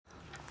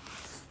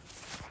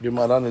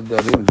Gemara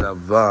Nedarim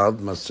Davav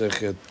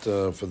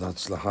Masechet for the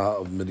Hatzlacha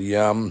of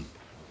Miriam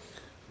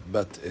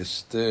Bat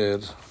Esther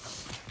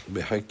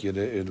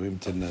Behekire Elohim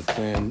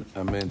Tenaten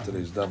Amen.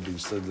 Today's daf being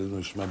studied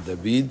in Shema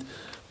David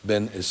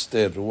Ben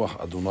Esther Ruach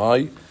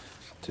Adonai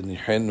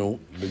Tenihenu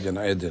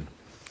B'Gan Eden.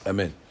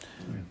 Amen.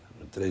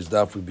 Today's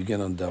daf we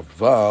begin on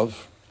Davav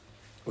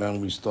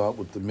and we start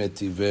with the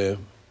Metiveh,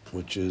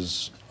 which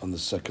is on the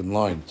second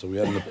line. So we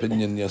had an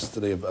opinion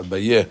yesterday of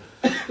Abaye.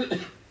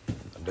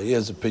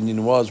 Abaye's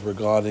opinion was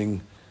regarding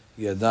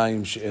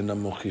Yadayim she'ena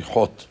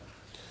mochichot.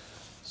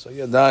 So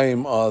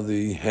Yadayim are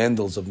the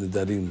handles of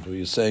Nedarim. So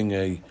you're saying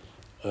a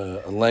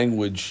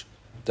language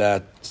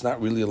that it's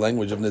not really a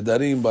language of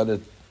Nedarim, but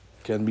it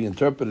can be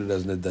interpreted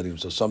as Nedarim.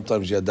 So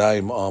sometimes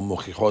Yadayim are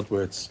mochichot,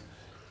 where it's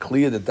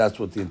clear that that's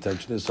what the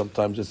intention is.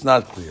 Sometimes it's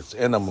not clear. It's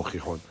ena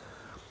mochichot.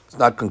 It's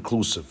not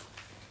conclusive.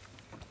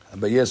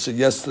 Abaye said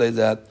yesterday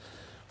that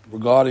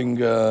regarding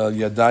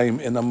Yadayim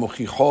ena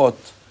mochichot,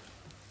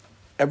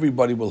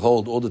 everybody will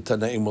hold, all the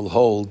Tanaim will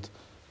hold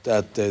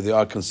that they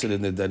are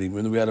considered Nedarim.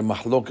 When we had a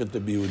mahloket to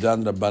be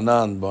Udan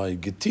Rabbanan by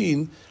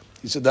Gittin,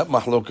 he said that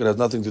mahloket has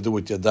nothing to do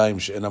with Yadayim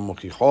she'ena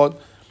mochichot.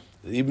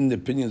 Even the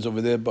opinions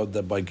over there, but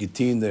that by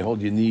Gittin they hold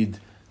you need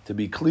to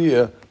be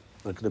clear,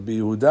 like Rabbi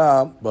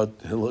Yehuda, but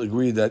he'll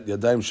agree that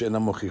Yadayim she'ena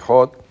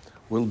mochichot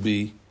will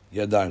be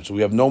Yadayim. So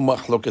we have no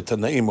mahloket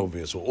Tanaim over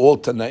here. So all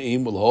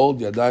Tanaim will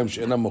hold Yadayim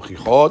she'ena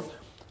mochichot,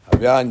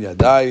 Havyan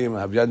Yadayim,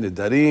 Havyan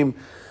Nedarim.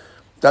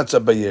 That's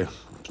Abaye.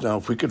 Now,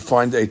 if we could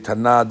find a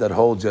Tana that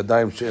holds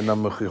Yadayim she'ena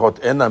mochichot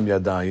enam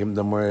Yadayim,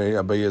 then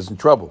Abaye is in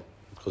trouble.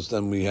 Because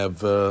then we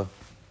have,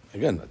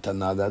 again, a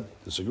Tana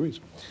that disagrees.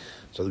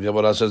 So the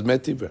Gemara says,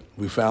 Metiveh,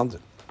 we found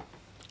it.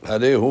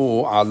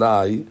 Harehu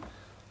alai,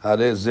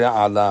 hare ze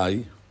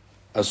alai,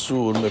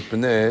 asur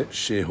mepnei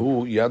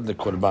shehu yad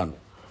lekorban.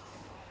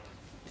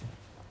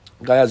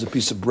 Guy has a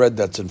piece of bread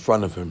that's in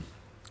front of him.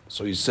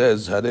 So he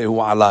says, Harehu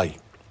alai.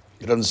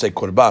 He doesn't say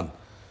korban.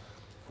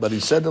 But he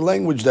said the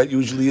language that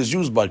usually is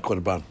used by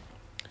Korban.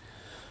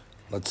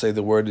 Let's say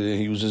the word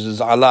he uses is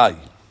alai.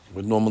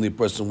 But normally a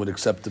person would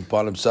accept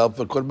upon himself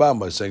a Korban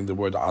by saying the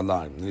word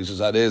alai. And he says,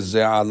 Hare ze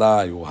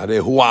alai, or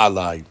Hare hu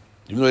alai.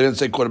 Even though he didn't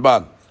say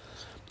Korban.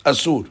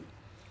 Asur.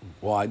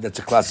 Why? That's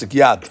a classic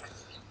yad.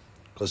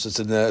 Because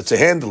it's a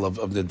handle of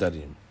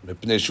Nedarim.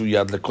 Mepnei shu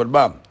yad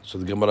lekorban. So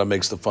the Gemara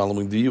makes the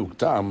following diuk.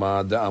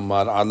 Ta'ama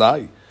de'amar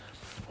alai.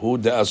 Hu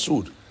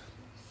de'asur.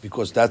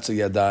 Because that's a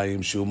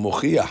yadayim shu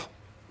mochiyah.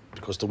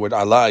 Because the word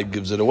alai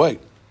gives it away.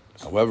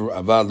 However,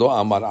 aval lo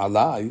amar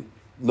alai,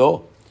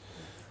 lo.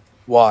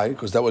 Why?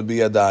 Because that would be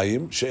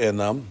yadayim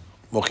she'enam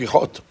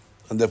mochichot.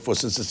 And therefore,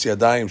 since it's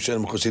yadayim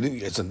she'enam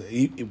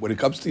mochichot, when it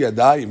comes to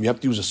yadayim, you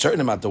have to use a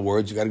certain amount of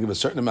words. You got to give a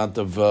certain amount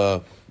of,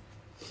 you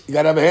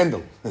got to have a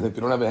handle. And if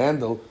you don't have a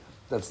handle,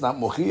 that's not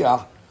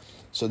mochiach,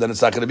 so then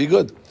it's not going to be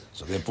good.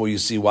 So therefore, you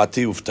see,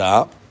 wati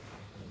ufta,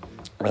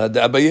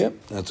 the Abaye.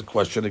 That's a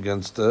question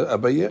against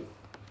Abaye.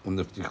 And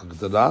if you look at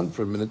the Ran,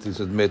 for a minute he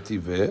says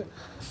Metiveh.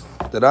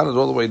 The Ran is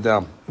all the way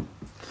down.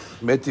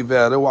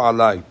 Metiveh areu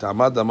alai,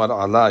 ta'amad amar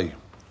alai,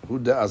 hu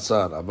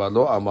de'asar, aval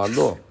lo amar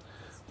lo,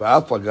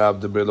 va'af agav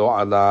deber lo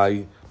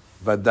alai,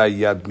 vaday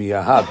yad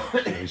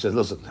miyahad. He says,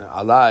 listen,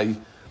 alai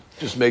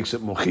just makes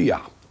it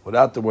mochiyah.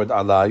 Without the word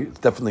alai, it's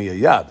definitely a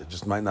yad. It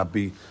just might not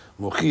be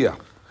mochiyah.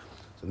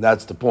 And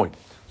that's the point.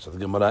 So the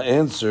Gemara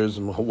answers,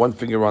 one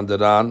finger on the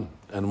Ran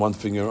and one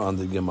finger on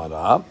the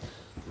Gemara.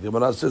 The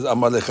Gemara says,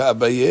 Amar lecha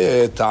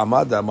Abaye,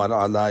 ta'amad amar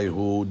alai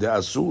hu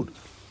de'asur.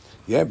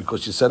 Yeah,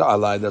 because you said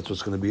alai, that's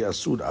what's going to be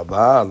asur.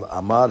 Aval,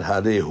 amar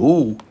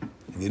harehu.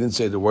 And you didn't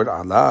say the word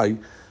alai.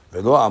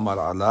 Velo amar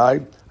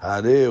alai,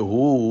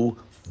 harehu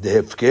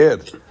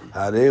dehefker.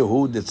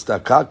 Harehu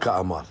de'tztaka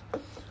ka'amar.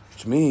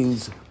 Which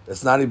means,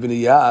 that's not even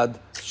a yad,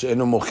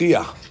 she'enu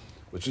mochiyah.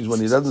 Which means when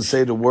he doesn't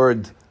say the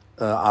word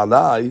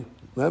alai,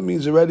 that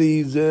means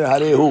already he's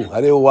harehu.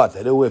 Harehu what?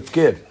 Harehu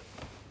hefker.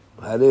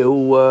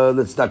 Harehu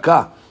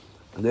letztaka.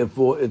 And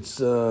therefore, it's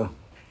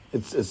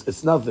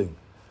nothing.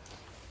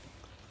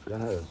 I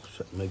forgot how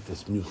to make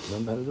this mute.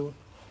 Remember how to do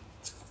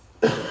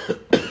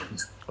it?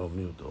 Oh,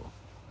 mute. Oh.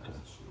 Okay.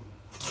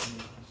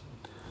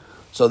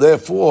 So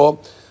therefore,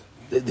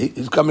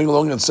 he's coming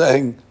along and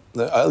saying,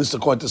 at least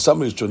according to some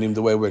Rishonim,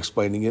 the way we're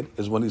explaining it,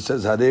 is when he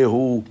says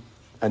Harehu,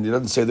 and he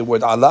doesn't say the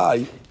word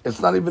alai, it's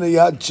not even a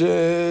yad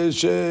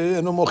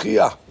she'enu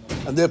mochiyah.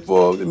 And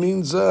therefore, it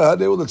means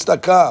Harehu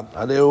letztaka,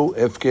 Harehu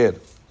hefker.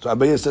 So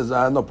Abaye says,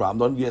 no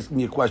problem. Don't ask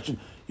me a question.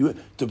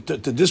 To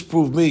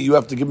disprove me, you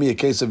have to give me a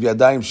case of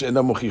Yadayim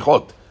she'ena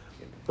mochichot.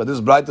 But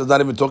this Braita is not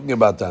even talking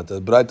about that.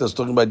 The Braita is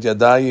talking about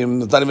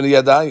Yadayim. It's not even a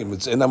Yadayim.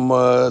 It's enam.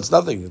 It's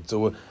nothing. It's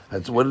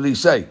what did he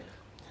say?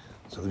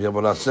 So the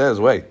Gemara says,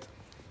 wait.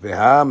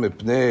 Veha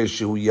mipnei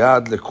shehu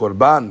yad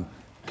lekorban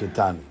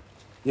ketani.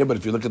 Yeah, but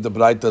if you look at the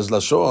Braita's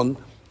Lashon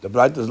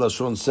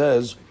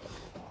says,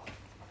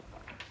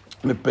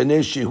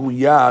 mipnei shehu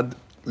yad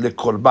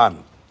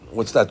lekorban.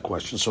 What's that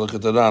question? So look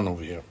at the Ran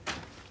over here.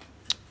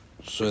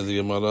 So the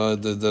Gemara,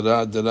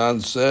 the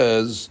Ran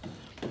says,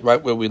 right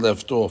where we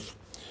left off,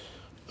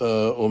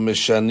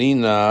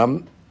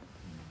 Umeshanina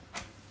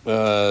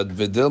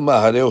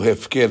ודילמה הרי הוא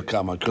הפקר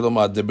כמה,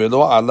 כלומר,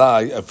 דבלו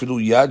עליי, אפילו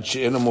יד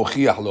שאינו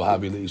מוכיח לא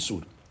הביא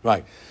לאיסור.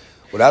 Right.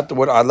 Without the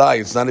word alai,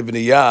 it's not even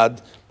a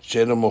yad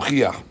she'enu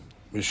mochiach.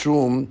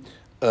 Mishum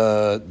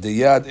the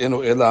yad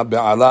enu ela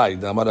be'alai.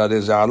 The amar harei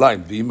ze alai.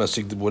 V'im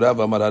asik dibura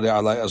v'amar harei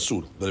alai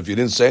asur. But if you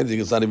didn't say anything,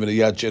 it's not even a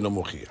yad she'enu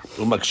mochiach.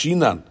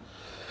 U'makshinan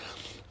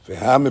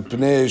v'ha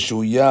mipnei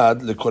shu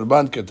yad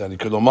lekorban ketani.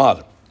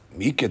 Kelomar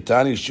mi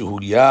ketani shu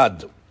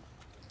yad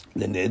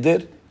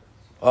leneder.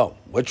 Oh,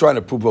 we're trying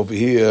to prove over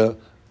here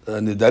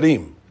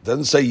nidarim. It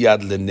doesn't say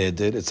yad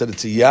leneder. It said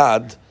it's a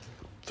yad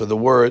for the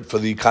word, for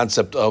the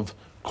concept of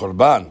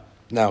korban.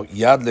 Now,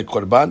 yad le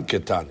korban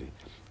ketani.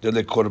 De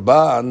le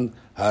korban,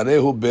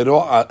 harehu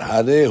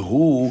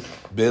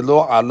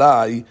belo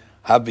alai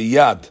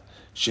habiyad.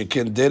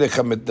 Sheken derech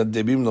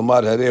ha-metnadebim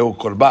nomar harehu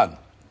korban.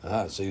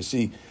 So you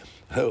see,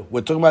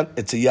 we're talking about,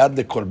 it's a yad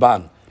le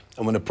korban.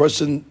 And when a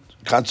person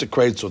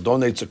consecrates or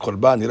donates a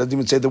korban, he doesn't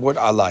even say the word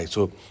alai.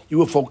 So you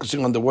were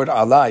focusing on the word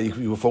alai,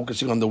 you were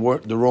focusing on the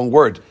wrong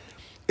word.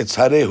 It's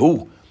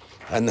harehu.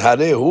 And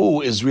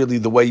harehu is really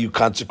the way you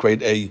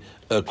consecrate a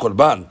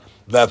korban.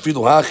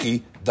 V'afilu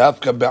hachi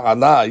davka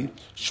be'alai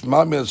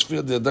shma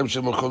me'asfir de'adam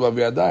she'mochol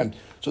b'yadayim.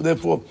 So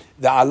therefore,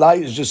 the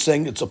alai is just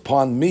saying it's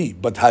upon me,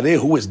 but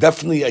harehu is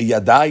definitely a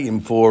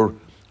yadayim for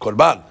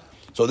korban.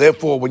 So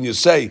therefore, when you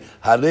say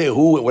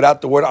harehu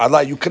without the word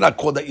alai, you cannot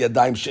call that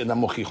yadayim she'ena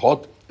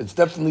mochichot. It's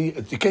definitely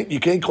you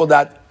can't call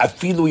that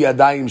afilu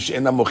yadayim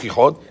she'ena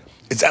mochichot.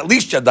 It's at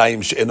least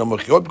yadayim she'ena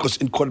mochichot, because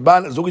in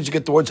korban, as long as you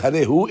get the words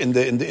harehu in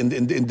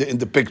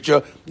the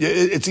picture,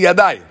 it's a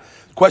yadayim.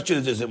 The question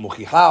is it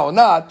mochicha or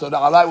not? So the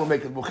alai will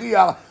make it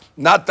mochicha,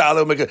 not the alai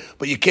will make it.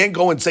 But you can't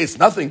go and say it's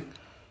nothing.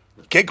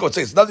 You can't go and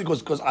say it's nothing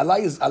because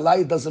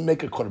alai doesn't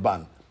make a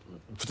korban.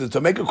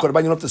 To make a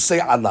korban, you don't have to say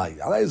alai.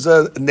 Alai is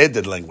a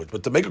neder language,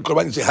 but to make a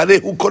korban, you say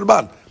harehu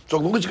korban. So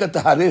as long as you get the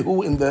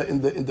harehu in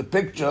the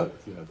picture,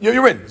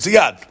 you're in. It's a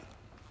yad.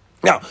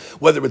 Now,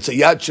 whether it's a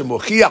yad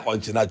shemochiach or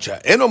it's a yad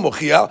she'eno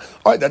mochiach,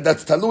 all right,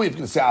 that's talui if you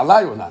can say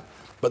alai or not.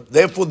 But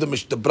therefore, the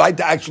Braita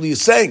actually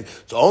is saying,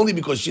 so only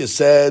because she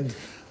said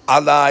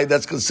alai,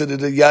 that's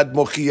considered a yad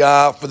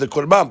mochiach for the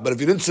korban. But if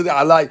you didn't say the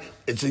alai,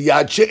 it's a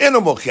yad she'eno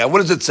mochiach. What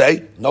does it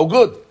say? No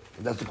good.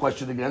 And that's the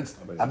question against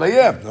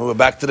Abaye. Now we're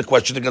back to the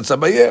question against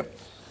Abaye.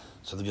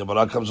 So the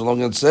Gemara comes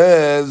along and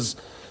says,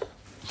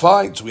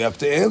 fine, so we have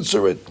to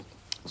answer it.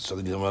 So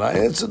the Gemara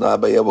answers, no,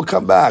 Abaye will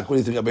come back. What do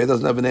you think? Abaye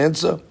doesn't have an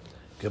answer?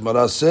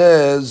 Gemara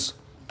says,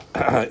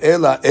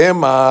 Ela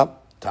ema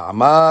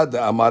ta'amad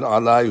amar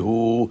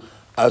alayhu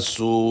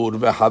asur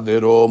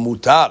v'havero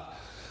mutar.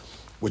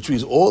 Which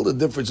means all the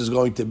difference is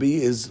going to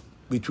be is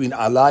between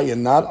alai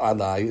and not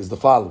alai is the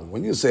following.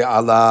 When you say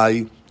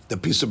alai, the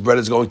piece of bread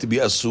is going to be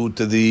asur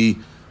to the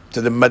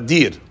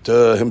madir,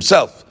 to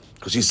himself,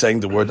 because he's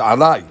saying the word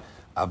alai.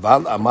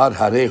 Aval amar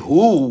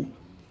harehu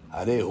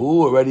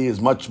already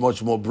is much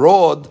more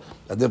broad,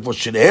 and therefore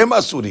shnehem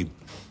asurim.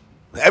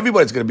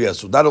 Everybody's going to be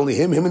asur, not only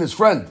him and his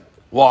friend.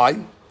 Why?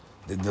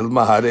 The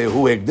dilma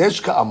harehu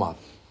hekdesh ka'amar,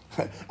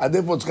 and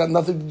therefore it's got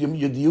nothing.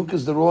 Your diuk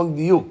is the wrong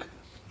diuk.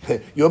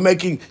 You're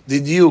making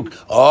the diuk.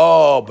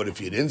 Oh, but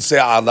if you didn't say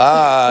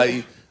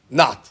alai,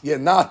 not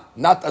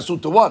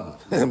asur to one.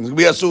 It's going to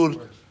be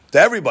asur to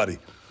everybody.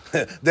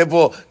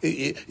 Therefore,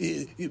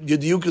 your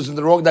diuk is in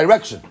the wrong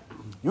direction.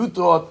 You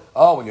thought,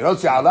 when you don't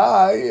say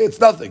alai, it's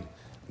nothing.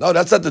 No,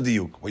 that's not the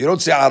diuk. When you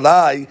don't say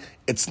alai,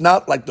 it's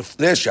not like the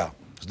resha.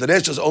 The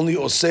resha is only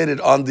osted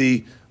on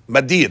the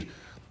madir.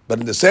 But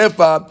in the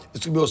sefer,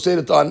 it's going to be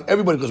osted on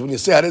everybody, because when you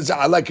say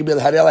alai, it can be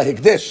harei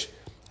hekdesh.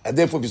 And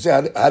therefore, if you say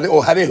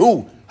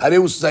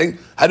harehu is saying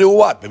harehu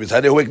what? Maybe it's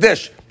harehu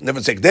hekdesh.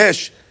 Never say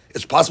hekdesh.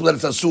 It's possible that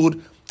it's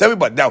asur to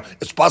everybody. Now,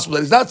 it's possible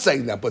that he's not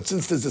saying that, but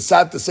since there's a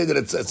sad to say that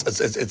it's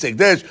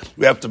hekdesh,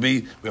 we have to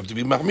be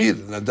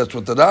mahmir, and that's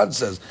what the Ran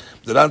says.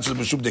 The Ran says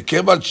mishum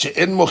dekevan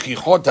she'en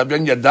mochichot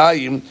habyan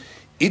yadayim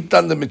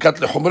itan lemikat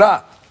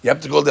lechumra. You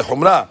have to go to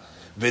chumra.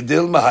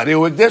 Vedil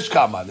maharehu hekdesh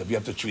kaman. If you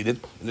have to treat it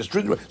in the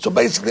street. So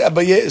basically,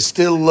 Abaye is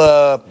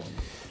still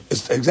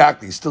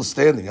he's still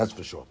standing. That's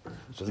for sure.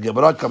 So the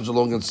Gemara comes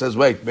along and says,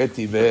 wait,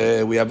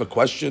 Beti, we have a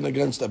question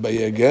against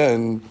Abaye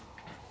again.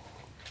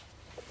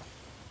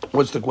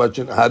 What's the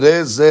question?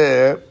 Hare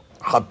ze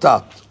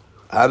hatat.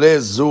 Hare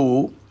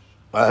zu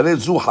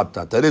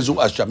hatat. Hare zu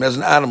asham. There's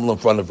an animal in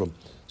front of him.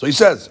 So he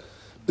says,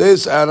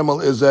 this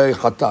animal is a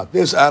hatat.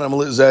 This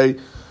animal is a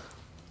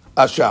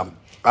asham.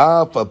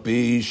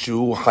 Afapi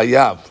shu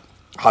hayav.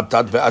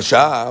 Hatat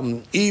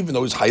ve'asham. Even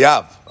though he's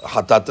hayav.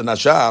 Hatat and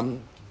asham.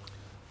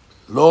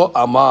 Lo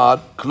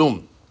amar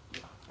klum.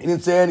 He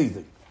didn't say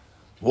anything.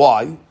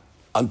 Why?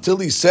 Until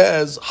he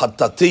says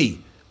hatati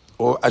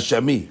or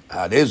ashami.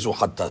 Harezu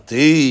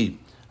hatati.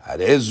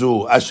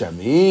 Harezu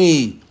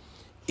ashami.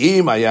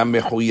 Im hayam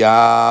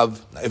mechuyav.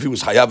 If he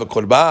was hayav a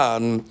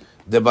korban,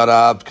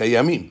 devarav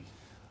kayamim.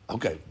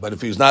 Okay, but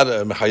if he's not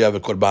a mechayav a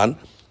korban,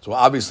 so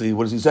obviously,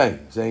 what is he saying?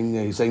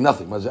 He's saying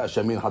nothing.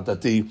 Ashami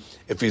hatati.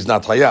 If he's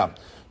not hayav,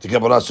 the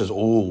Gemara says,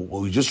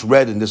 what we just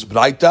read in this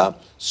braita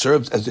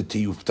serves as a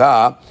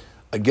tiyufta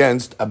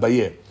against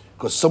Abaye.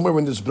 Because somewhere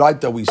in this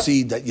Braita we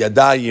see that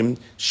Yadayim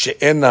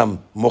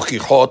she'enam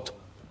mochichot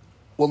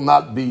will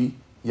not be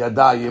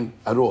Yadayim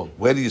at all.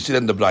 Where do you see that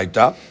in the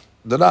Braita?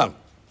 The Ran.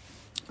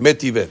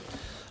 Metive.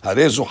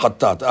 Harezu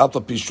chatat. Alta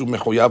pishu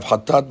mechoyav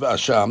chatat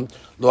ve'asham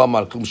lo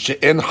amar klum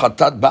she'en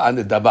chatat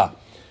ba'anedaba.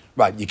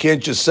 Right. You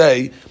can't just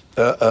say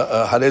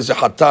Hareze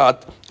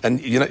chatat and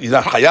you're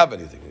not hayav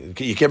anything.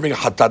 You can't bring a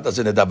chatat as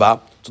an edaba.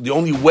 So the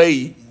only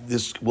way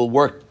this will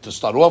work to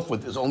start off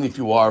with is only if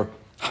you are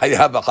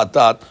hayav a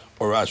chatat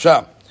or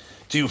asham.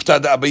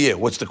 Tiyufta da Abaye.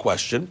 What's the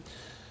question?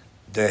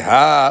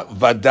 Deha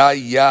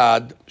vaday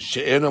yad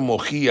she'ena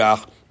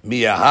mochiach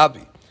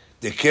miyahavi.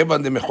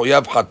 Dekevan de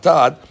mechoyav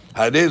chatat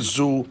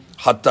harezu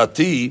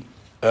chatati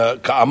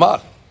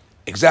ka'amar.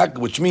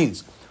 Exactly, which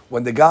means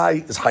when the guy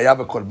is hayav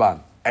a korban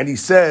and he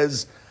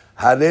says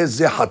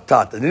hareze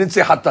hatat, and he didn't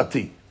say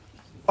hatati.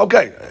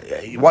 Okay,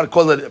 you want to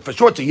call it, for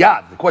sure it's a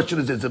yad. The question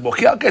is it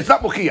mochiach? Okay, it's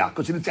not mochiach,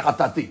 because he didn't say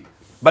hatati.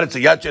 But it's a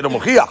yad she'ena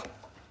mochiach.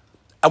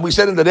 And we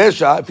said in the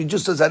Resha, if he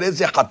just says hareze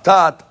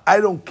hatat, I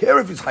don't care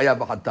if he's hayav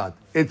hatat.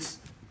 It's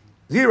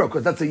zero,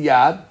 because that's a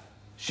yad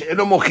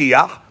she'ena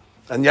mochiach,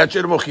 and yad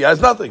she'ena mochiach is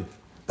nothing.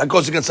 That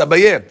goes against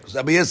Abaye. Because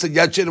Abaye said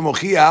yad she'ena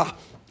mochiach,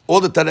 all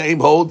the Tanaim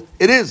hold,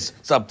 it is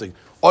something.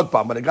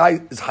 Odpam, but a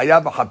guy is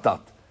hayav hatat,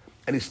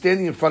 and he's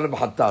standing in front of a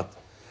hatat.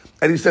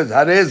 And he says,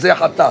 Hareze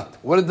hatat.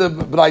 What did the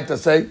Braita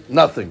say?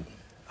 Nothing.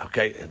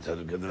 Okay,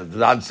 the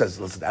Ran says,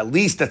 listen, at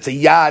least that's a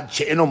yad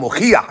she'eno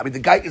mochiach. I mean, the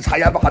guy is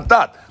hayab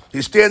hatat.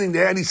 He's standing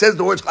there and he says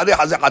the words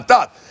Hareze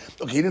hatat.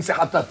 Okay, he didn't say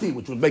hatati,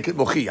 which would make it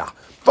mochiach.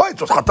 Fine,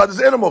 so hatat is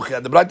eno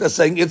mochiach. The Braita is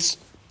saying it's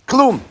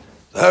klum.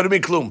 Heard me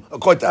klum.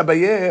 According to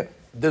Abaye,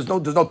 there's no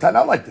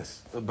Tana like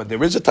this. But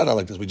there is a Tana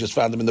like this. We just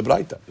found him in the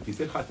Braita. If he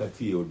said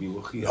hatati, it would be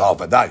mochiach. Oh,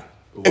 vadai.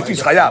 If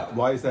he's hayab.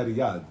 Why is that a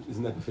yad?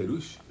 Isn't that the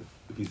ferush?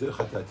 If he said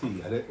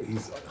chatati,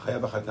 he's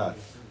chayav chatat.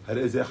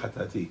 Hareze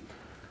chatati.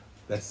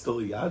 That's still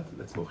a yad.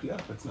 That's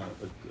mochiach. That's not.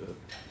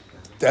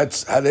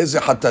 That's hareze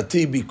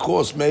chatati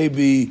because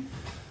maybe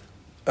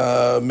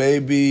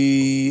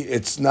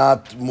it's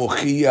not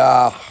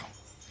mochiach.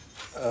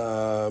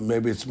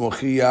 Maybe it's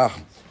mochiach.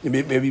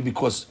 Maybe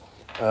because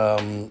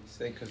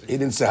he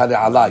didn't say hare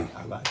alai.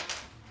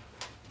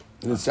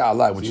 He didn't say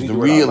alai, which is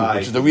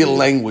the real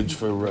language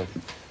for.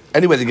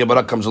 Anyway, the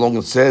Gemara comes along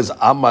and says,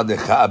 "Amma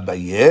decha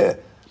Abaye."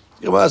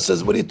 The Gemara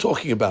says, "What are you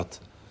talking about?"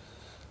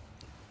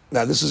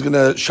 Now, this is going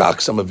to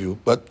shock some of you,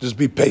 but just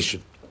be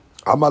patient.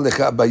 Amma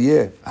decha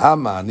Abaye,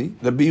 Hamani,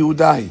 Rabbi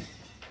Yehudahi.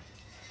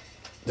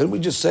 Didn't we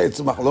just say it's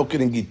a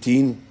machloket in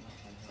Gitin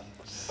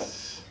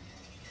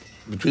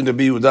between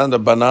Rabbi Yehuda and the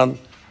Banan?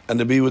 And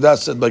Rabbi Yehuda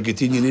said by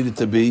Gitin you needed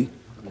to be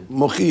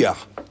mochiach,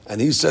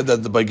 and he said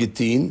that by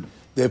Gitin,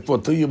 therefore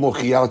to you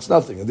mochiach it's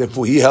nothing, and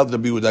therefore he held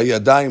Rabbi Yehuda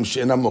yadayim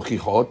she'ena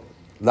mochichot.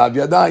 Lav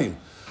yadayim.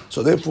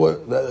 So therefore,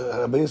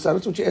 that's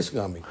what you're asking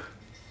on me.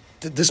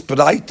 This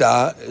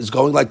Braita is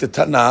going like the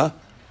Tana,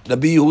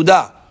 Rabbi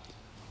Yehuda.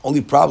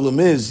 Only problem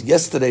is,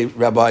 yesterday,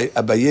 Rabbi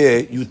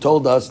Abaye, you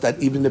told us that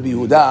even Rabbi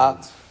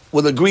Yehuda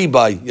will agree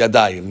by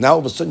yadayim. Now all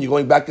of a sudden you're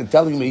going back and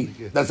telling me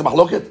that's a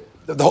mahloket?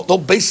 The whole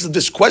basis of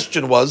this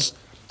question was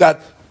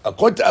that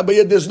according to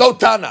Abaye, there's no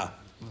Tana.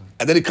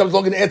 And then he comes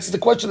along and answers the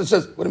question and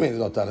says, what do you mean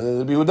there's no Tana? There's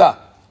Rabbi Yehuda.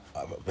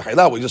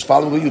 We just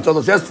following what you told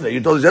us yesterday.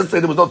 You told us yesterday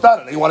there was no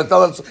Tana. You want to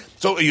tell us,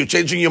 so are you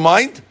changing your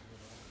mind?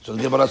 So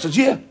the Gemara says,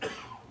 yeah.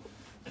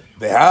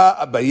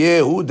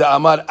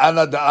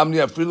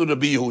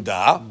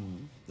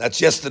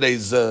 That's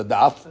yesterday's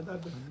daf.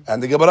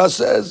 And the Gemara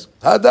says,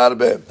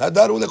 Hadarbe,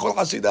 Hadaru lekol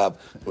chasidav,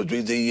 which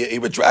means he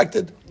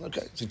retracted.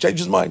 Okay, so he changed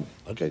his mind.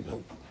 Okay.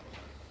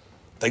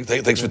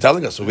 Thanks for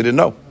telling us. So we didn't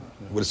know.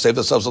 We would have saved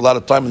ourselves a lot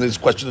of time in this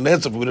question and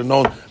answer if we would have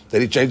known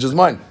that he changed his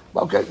mind.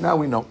 Okay, now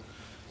we know.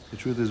 The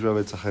truth is,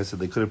 Rabbi Tzachai said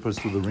they could have put us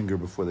through the ringer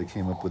before they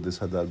came up with this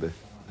Hadarbe.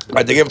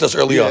 Right, they gave it to us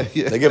early on.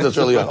 Yeah. They gave it to us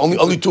early on.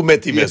 Only two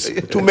metivas.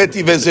 Two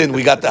metivas in,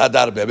 we got the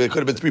Hadarbe. I mean, it could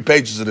have been 3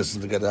 pages of this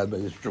to get the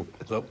Hadarbe. It's true.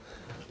 So,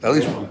 at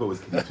least before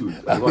was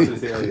Kivitut. I wanted to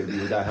say earlier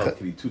that held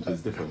Kivitut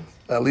was different.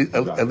 At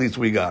least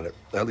we got it.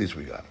 At least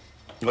we got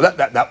it. Well,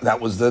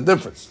 that was the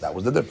difference. That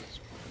was the difference.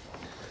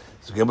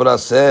 So Gemara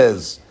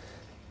says,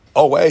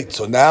 oh wait,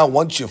 so now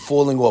once you're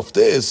falling off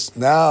this,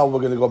 now we're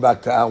going to go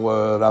back to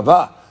our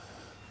Rava.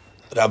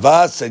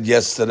 Rava said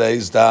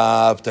yesterday's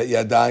daf that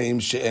yadayim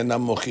she'ena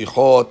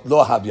mochichot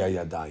lo havya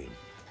yadayim.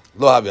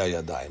 Lo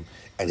havya yadayim.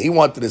 And he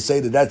wanted to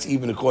say that that's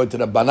even according to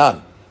the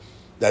Banan.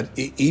 That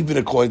even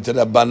according to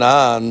the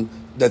Banan,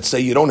 that say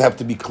you don't have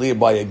to be clear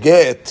by a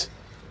get,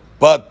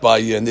 but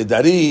by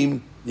nidarim,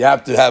 you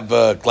have to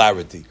have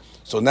clarity.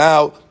 So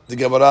now the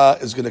Gemara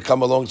is going to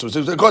come along. So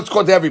it's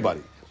called to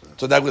everybody.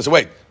 So now we're going to say,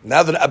 wait,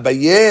 now that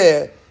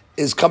Abaye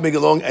is coming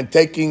along and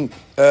taking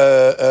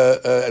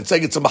and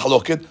saying it's a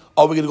mahloket,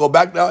 are we going to go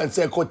back now and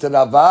say according to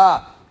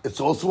Rava, it's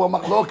also a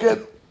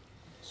mahloket?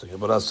 So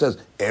Gemara says,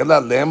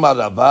 Ela lema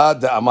Rava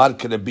de Amar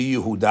Rabbi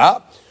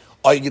Yehuda.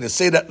 Are you going to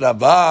say that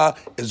Rava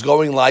is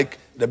going like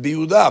Rabbi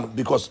Yehuda?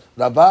 Because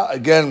Rava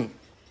again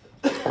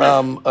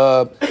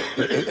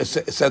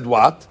said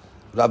what?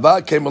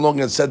 Rava came along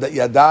and said that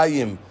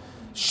Yadayim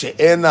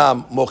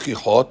she'enam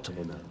mochichot.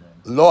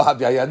 Lo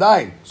havya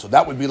yadayim. So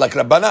that would be like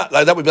Rabbanan.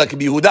 Like that would be like a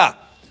Yehuda.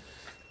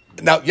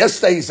 Now,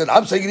 yesterday he said,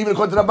 I'm saying it even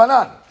according to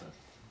Rabbanan.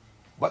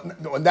 But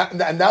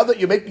and now that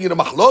you're making it a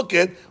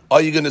machloket,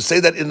 are you going to say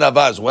that in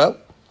Rava as well?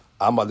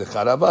 Amar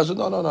lecharava.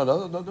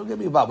 No, don't get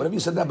me involved. Whatever you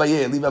said in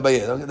Abaye, leave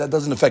Abaye. That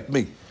doesn't affect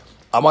me.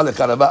 Amar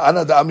lecharava.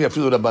 Ana da'ami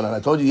afilu Rabbanan. I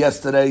told you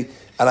yesterday,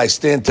 and I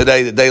stand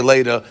today, the day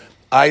later,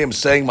 I am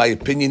saying my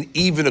opinion,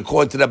 even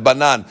according to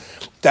Rabbanan,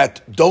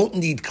 that don't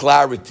need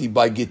clarity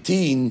by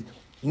Gittin,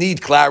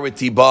 need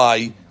clarity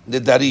by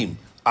Nedarim.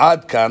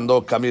 Ad kan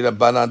lo kami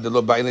Rabbanan de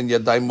lo ba'inan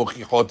yadayim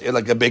mochichot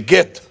ela gabe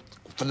get.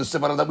 For the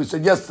simara that we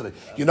said yesterday.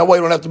 You know why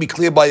you don't have to be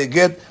clear by a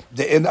get?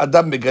 The en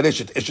adam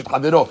megareshet eshet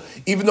havero.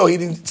 Even though he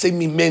didn't say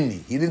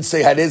mimeni, he didn't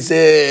say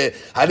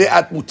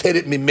hareat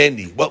muteret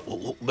mimeni. Well,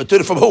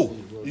 muteret from who?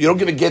 You don't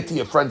give a get to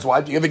your friend's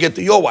wife. You give a get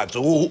to your wife.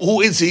 So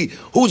who is he?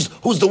 Who's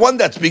the one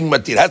that's being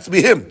matir? It has to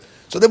be him.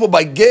 So therefore,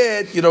 by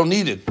get you don't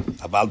need it.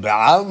 Aval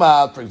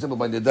be'alma, for example,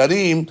 by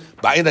nedarim,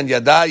 ba'inan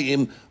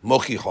yadayim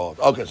mochichot.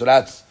 Okay, so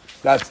that's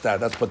that.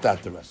 Let's put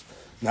that to rest.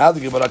 Now the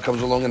Gemara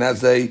comes along and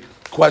has a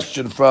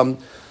question from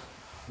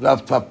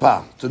Rav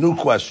Papa. It's a new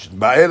question.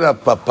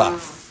 Rav Papa.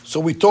 So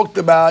we talked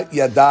about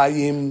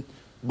Yadayim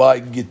by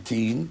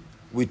Gittin.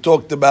 We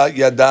talked about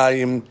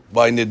Yadayim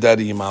by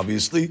Nedarim,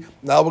 obviously.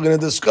 Now we're going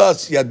to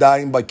discuss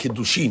Yadayim by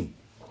Kiddushin.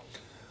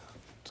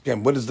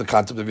 Again, what is the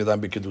concept of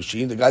Yadayim by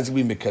Kiddushin? The guy's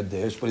going to be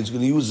Mekadesh, but he's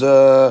going to use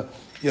a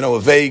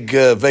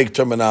vague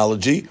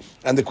terminology.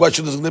 And the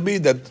question is going to be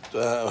that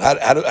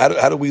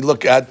how do we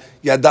look at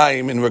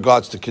Yadayim in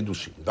regards to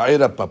Kiddushin?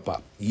 Rav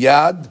Papa.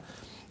 Yad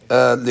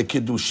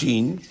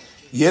leKiddushin.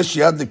 Yes,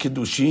 yad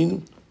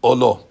leKiddushin or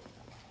lo.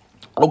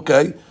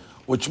 Okay,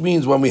 which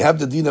means when we have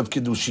the din of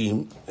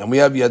Kiddushin and we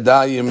have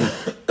yadayim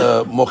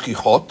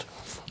mochichot,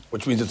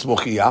 which means it's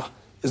mochiach,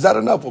 is that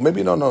enough? Or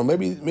maybe no.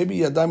 Maybe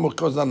yadayim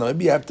mochichot is not enough.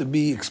 Maybe you have to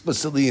be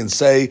explicitly and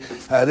say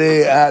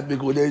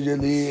the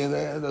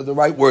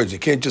right words. You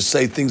can't just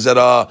say things that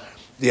are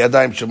the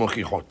yadayim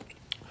shemochichot.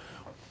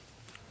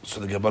 So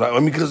the Gemara,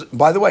 because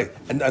by the way,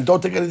 and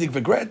don't take anything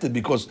for granted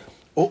because.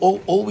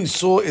 All we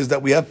saw is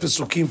that we have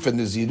Pesukim for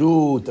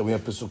Nezirut, and we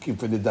have Pesukim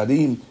for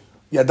Nedarim.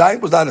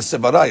 Yadayim was not a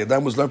Sevara.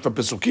 Yadayim was learned from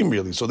Pesukim,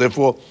 really. So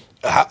therefore,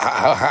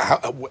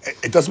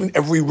 it doesn't mean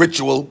every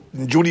ritual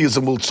in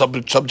Judaism will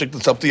subject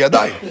itself to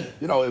Yadayim.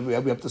 You know, we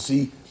have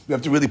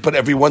to really put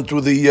everyone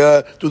through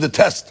the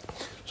test.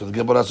 So the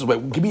Gemara says,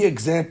 wait, give me an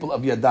example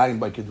of Yadayim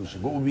by Kiddushin.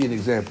 What would be an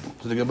example?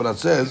 So the Gemara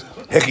says,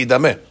 Hechi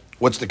dameh.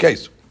 What's the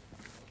case?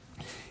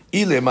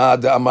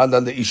 Ilema de amala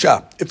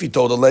leisha. If he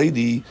told a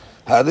lady,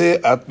 Hare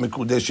at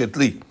mekudeshet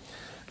li,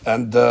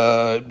 and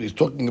he's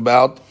talking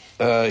about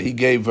he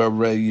gave her a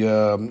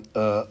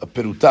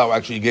peruta, or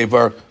actually he gave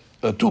her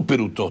two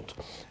perutot,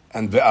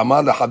 and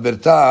ve'amar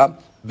lechaberta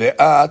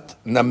ve'at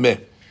nameh,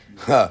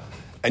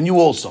 and you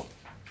also,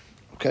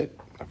 okay.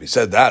 If he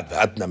said that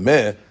ve'at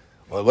nameh,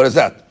 well, what is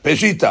that?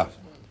 Peshita,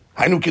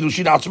 hainu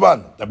kiddushin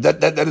atzman.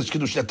 That is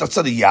kiddushin. That's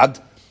not a yad.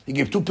 He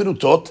gave two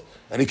perutot,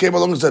 and he came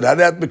along and said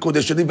Hare at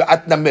mekudeshet li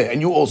ve'at nameh,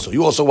 and you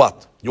also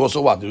what? You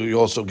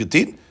also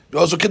Gittin. You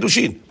also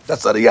Kiddushin.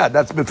 That's not a yad.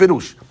 That's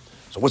befirush.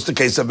 So what's the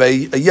case of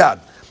a yad?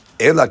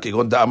 Ela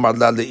kigon da amar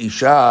la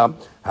leisha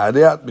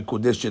hareat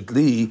mikudeshet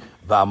li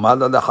va'amar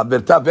la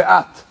lechaberta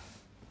ve'at.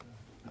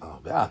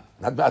 Ve'at,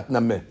 not ve'at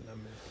nameh.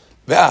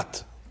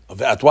 Ve'at.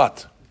 Ve'at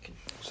what?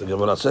 So the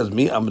Gemara says,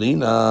 Mi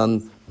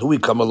amrinan. Do we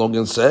come along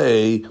and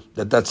say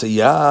that that's a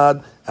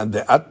yad and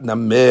ve'at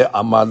nameh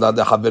amar la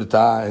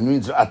lechaberta? It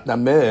means ve'at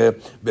nameh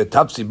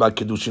ve'tapsi ba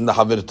Kiddushin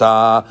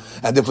lechaberta,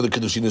 and therefore the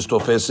Kiddushin is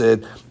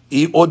tofeset.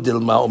 Or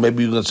dilma, or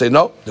maybe you're going to say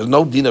no, there's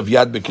no din of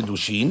yad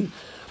bekiddushin,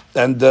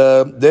 and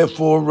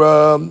therefore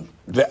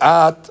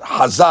ve'at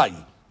hazai.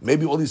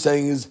 Maybe all he's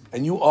saying is,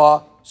 and you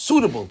are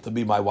suitable to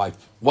be my wife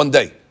one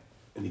day.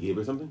 And he gave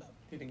her something?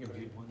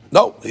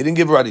 No, he didn't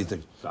give her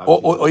anything.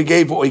 Or he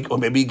gave her, or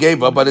maybe he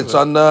gave her, but it's a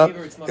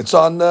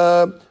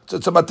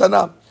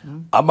matana.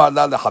 Amar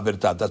la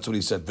lechaberta. That's what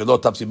he said. Velo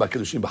tapsi ba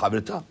kiddushin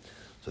b'chaberta.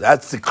 So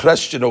that's the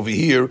question over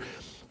here.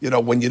 You know,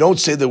 when you don't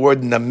say the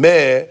word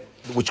nameh,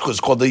 which was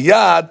called the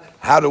yad,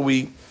 how do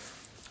we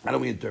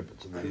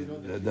interpret? So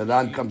the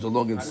Ran comes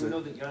along and says, "How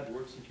do we know that yad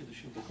works in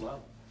Kiddushin B'Klal?"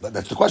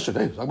 That's the question.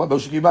 Hey, talk about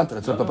Moshe Kibanta.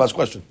 That's not Papa's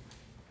question.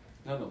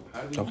 No.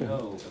 How do we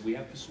know? We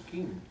have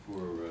Pesukim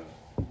for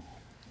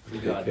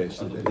yad.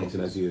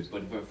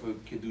 But for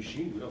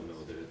Kiddushin, we don't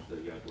know that the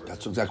yad works.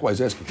 That's exactly why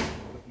he's asking.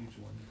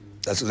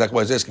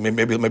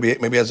 Maybe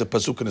he has a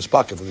pasuk in his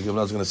pocket. That's what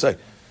I was going to say.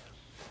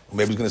 Or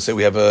maybe he's going to say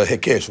we have a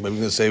hekesh. Or maybe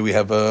he's going to say we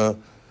have a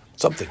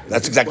something.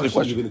 That's exactly the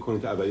question.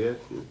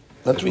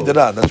 Let's read it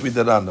on,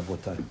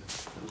 Rabotai.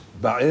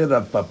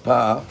 Ba'era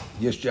papa,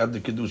 yesh yad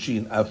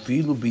lekiddushin,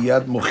 afilu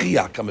biyad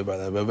mochiach,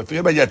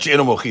 afilu biyad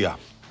she'eno mochiach.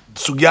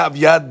 Sugya of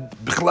yad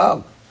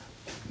bichlal.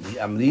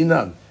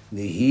 Amrinan,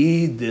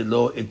 nehi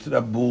delo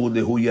itrabu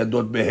lehu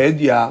yadot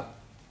behedya.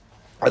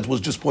 As was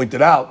just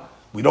pointed out,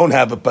 we don't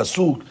have a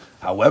pasuk.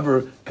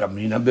 However,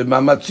 kamrinan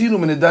b'mamatzinu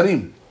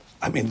min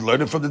I mean,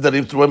 learn it from the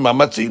darim through a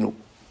mamatzinu.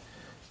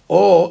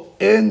 Or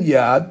en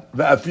yad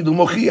ve'afilu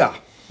mochiach.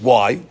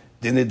 Why?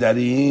 The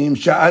nedarim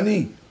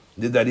sha'ani.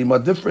 Nidarim are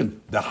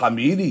different. The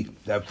Hamiri,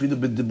 the Afidu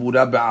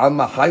b'dibura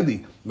be'alma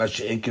chayli, ma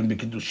she'en ken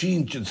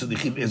b'kiddushin,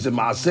 sh'tzadichim eze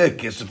ma'aseh,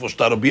 kesef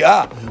oshtar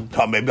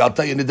bi'ah. Maybe I'll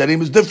tell you,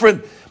 Nidarim is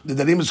different.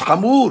 Nidarim is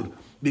chamur.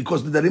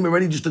 Because the Nidarim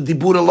already just a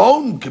dibur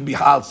alone can be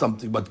hal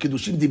something, but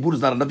kiddushin dibur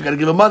is not enough. You got to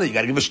give him money, you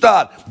got to give a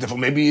star. Therefore,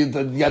 maybe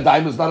the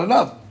yadayim is not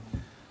enough.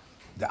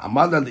 The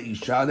amala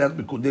leisha that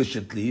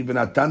mekudeshet li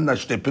v'natan na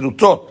shte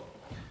perutot.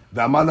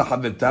 ואמר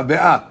לחברתה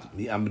באת,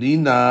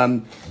 מאמרינן,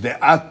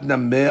 באת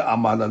נמה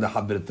אמר לה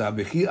לחברתה,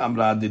 וכי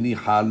אמרה דני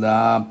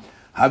חלה,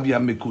 הביה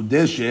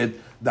מקודשת,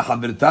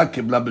 לחברתה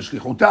קיבלה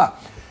בשליחותה.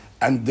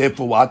 And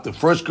therefore what? The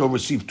first girl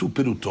received 2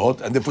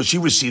 perutot, and therefore she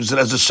receives it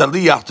as a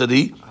shaliach to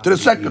the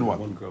second one.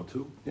 One girl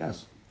too?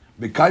 Yes.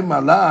 בקאי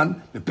מלן,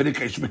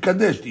 בפרק איש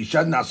מקדש,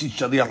 אישה נעשית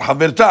שליח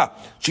לחברתה.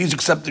 She's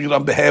accepting it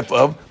on behalf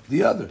of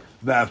the other.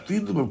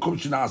 ואפילו במקום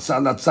שנעשה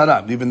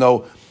לצרה, even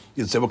though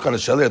you'd say, what kind of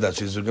shaliach that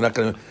she's not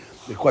going to...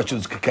 The question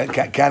is,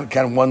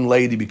 can one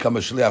lady become a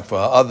shliach for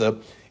her other,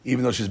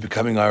 even though she's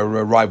becoming our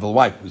rival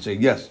wife? We say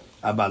yes.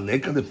 If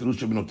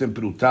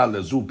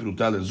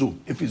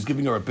he's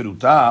giving her a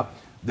peruta,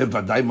 then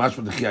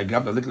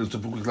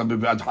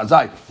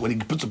when he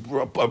puts a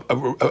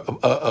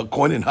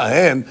coin in her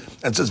hand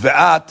and says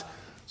ve'at,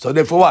 so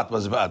therefore what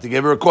was ve'at? He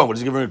gave her a coin. What is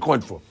he giving her a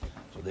coin for?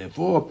 So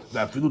therefore,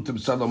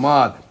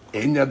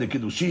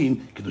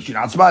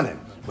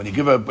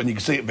 when you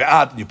say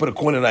ve'at, and you put a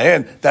coin in her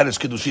hand, that is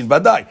kiddushin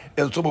badai.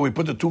 And so when we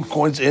put the 2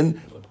 coins in,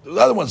 the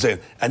other one's in,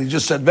 and he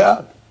just said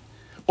ve'at.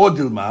 Or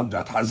dilma,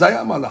 that hazaya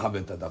amar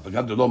lachavetata.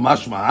 Forgot the lo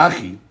mashma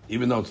achi,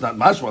 even though it's not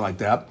mashma like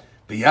that.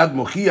 B'yad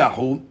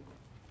mochiyahu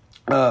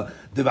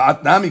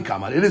devaat nami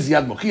kamar. It is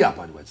yad mochiyah,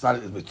 by the way. It's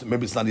not.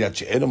 Maybe it's not yad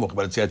she'enu mochiyah,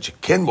 but it's yad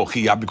sheken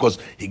mochiyah because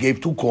he gave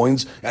 2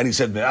 coins and he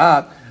said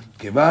ve'at.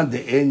 Kevan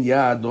de'en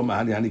yad lo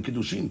mahani hani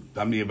kiddushin.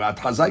 Tamni ve'at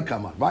hazai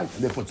kamar. Right,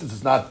 and therefore since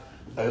it's not.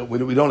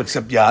 We don't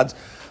accept yads,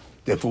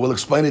 therefore we'll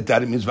explain it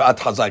that it means va'at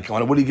chazai.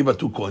 What do you give her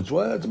 2 coins?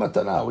 Well, it's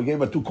matana. We gave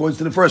her 2 coins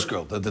to the first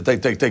girl.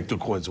 Take 2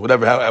 coins,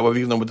 whatever. However,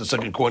 you know what the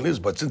second coin is.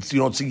 But since you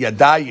don't see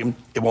yadayim,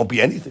 it won't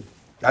be anything.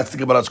 That's the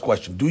Gemara's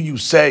question. Do you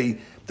say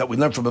that we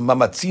learn from the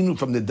mamatzinu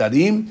from the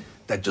darim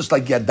that just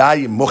like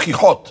yadayim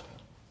mochichot?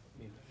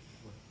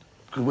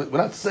 Because we're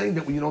not saying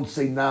that when you don't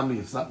say nami,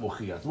 it's not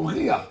mochiyah. It's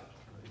mochiyah.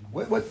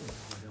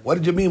 What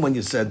did you mean when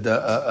you said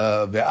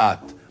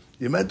ve'at?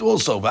 You meant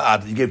also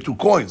ve'at. You gave 2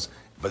 coins.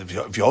 But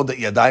if you hold that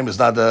yadayim is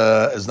not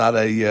a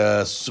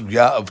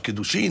sugya of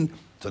kiddushin,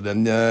 so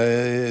then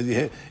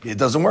it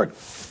doesn't work.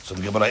 So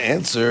the Gemara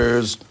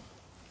answers.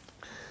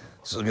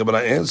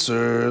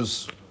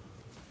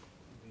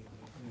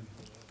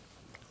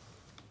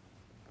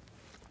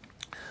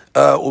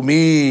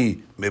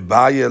 Umi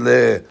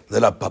mebayele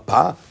lera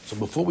papa. So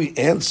before we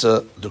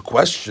answer the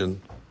question,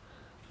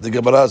 the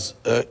Gemara's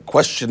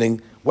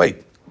questioning.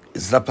 Wait,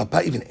 is Rav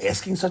Papa even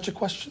asking such a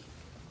question?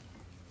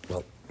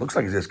 Well, looks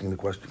like he's asking the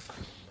question.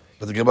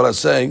 But the Gemara is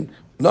saying,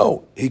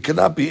 no, he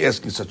cannot be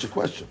asking such a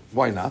question.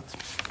 Why not?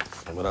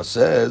 The Gemara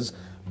says,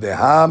 we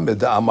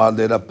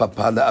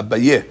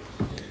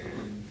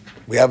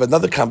have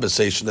another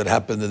conversation that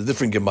happened in a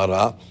different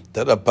Gemara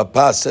that Rav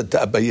Papa said to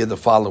Abaye the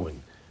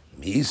following.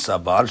 Mi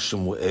savar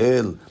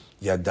Shmuel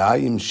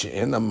yadayim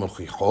she'ena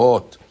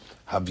mochichot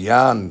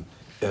havyan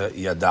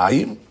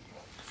yadayim?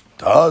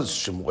 Does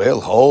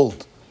Shmuel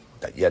hold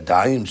that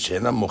yadayim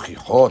she'ena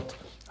mochichot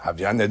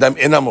havyan yadayim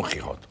ena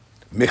mochichot?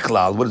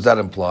 Michlal, what does that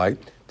imply?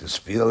 The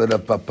Sfira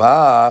Rav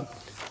Papa,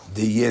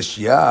 the yesh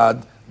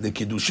yad, the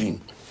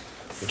kiddushin.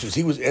 Which is,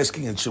 he was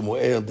asking in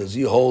Shmuel, does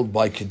he hold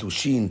by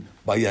kiddushin,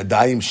 by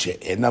yadayim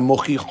she'ena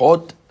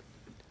mochichot?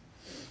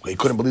 He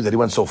couldn't believe that he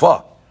went so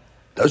far.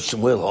 Does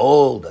Shmuel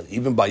hold that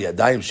even by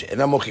yadayim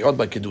she'ena mochichot,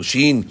 by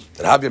kiddushin,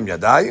 that havyam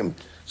yadayim?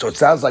 So it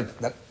sounds like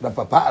that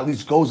Papa at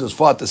least goes as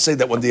far to say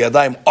that when the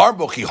yadayim are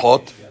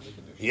mochichot,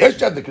 yesh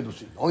yad the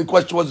kiddushin. The only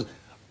question was,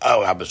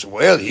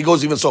 Shmuel, he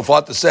goes even so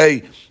far to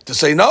say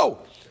no.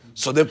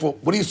 So therefore,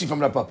 what do you see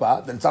from Rav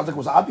Papa? Then it sounds like it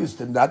was obvious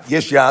to him that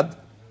yesh yad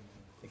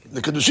the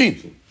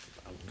kiddushin.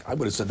 I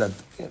would have said that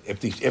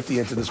if he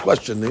answered this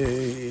question,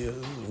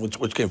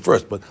 which came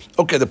first. But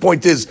okay, the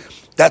point is,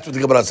 that's what the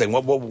Gemara is saying.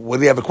 What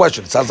do you have a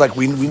question? It sounds like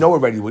we know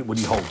already what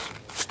he holds.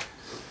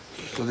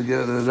 So the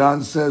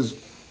Ran says,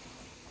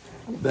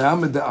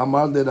 "Be'amed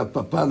amar de Rav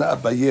Papa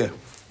la'Abaye."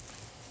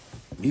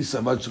 No, it's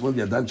not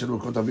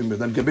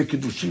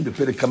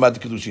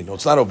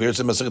over here. It's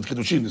in Masechet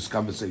Kiddushin, this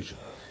conversation.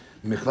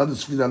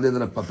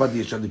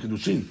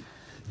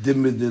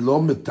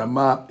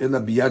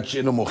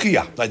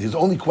 Like his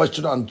only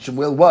question on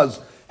Shmuel was,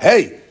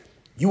 hey,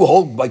 you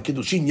hold by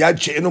Kiddushin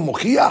yad she'eno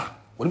mochiyah?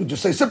 What do we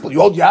just say simple? You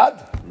hold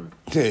yad?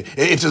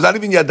 It's not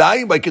even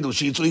yadayim by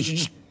Kiddushin, so you should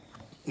just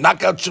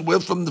knock out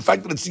Shmuel from the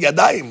fact that it's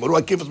yadayim. What do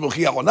I care if it's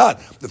mochiyah or not?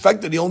 The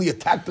fact that he only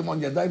attacked him on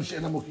yadayim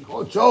she'eno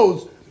mochiyah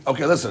shows,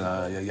 okay, listen,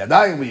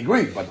 yadayim, we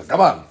agree, but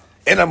come on,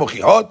 ena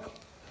mochiyot.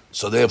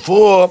 So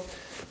therefore,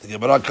 the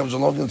Gemara comes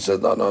along and says,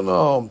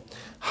 no.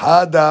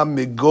 Hada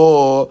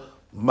migo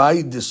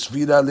mai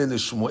desvira le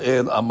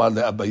Shmuel amar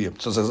le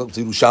Abaye. So it's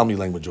Yerushalmi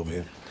language over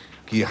here.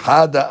 Ki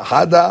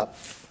hada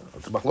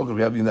It's a machlok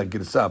we have in that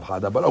Girsah of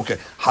Hada. But okay,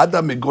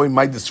 Hada megoy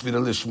my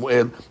desfira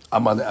leShmuel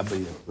amal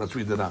leAbayir. Let's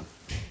read the Ran.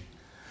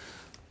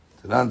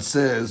 The Ran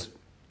says,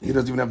 he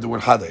doesn't even have the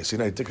word Hada. You see,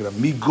 now you take it up.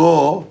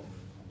 Migo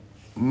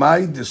my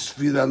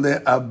desfira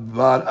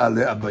leAbar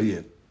ale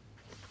Abayir.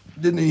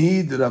 Didn't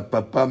he the Rav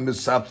Papa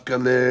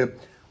misafka le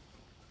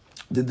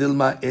the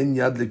Dilma en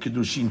yad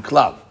leKiddushin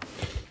klal.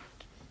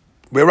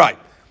 We're right.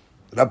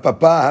 Rav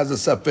Papa has a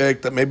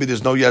safek that maybe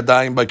there's no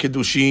yadayim by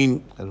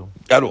Kiddushin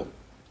at all.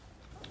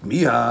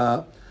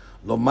 Miha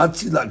lo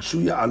matzi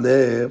lakshuya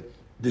ale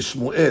de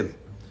Shmuel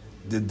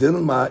de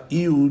Dilma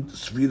iud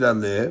svira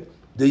le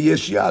de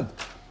yesh yad.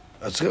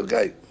 That's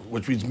okay.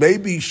 Which means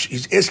maybe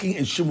he's asking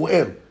in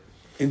Shmuel.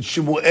 In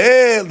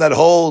Shmuel that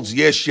holds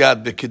yesh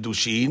yad be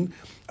Kiddushin.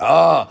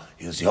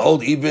 Does he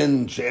hold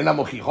even she'ena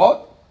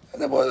mochichot?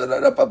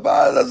 Rav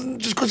Papa doesn't,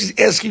 just because he's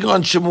asking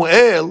on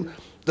Shmuel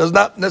does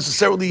not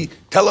necessarily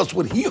tell us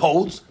what he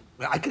holds.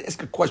 I can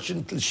ask a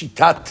question to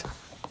Shitat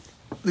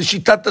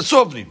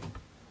Asovrim.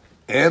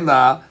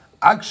 Ela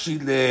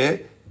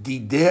actually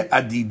dideh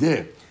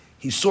adideh.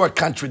 He saw a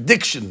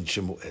contradiction in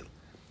Shmuel.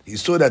 He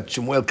saw that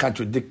Shmuel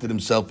contradicted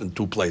himself in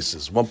two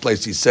places. One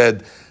place he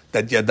said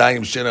that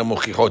Yadayim Shena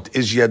Mochichot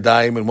is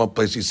Yadayim, and one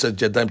place he said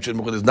Yadayim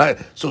Shena Mochichot is not.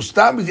 So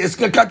Stam is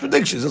asking a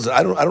contradiction. He says,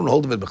 I don't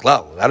hold of it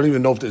Bichlal. I don't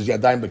even know if there's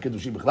Yadayim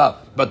B'Kiddushim Bichlal.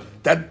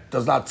 But that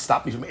does not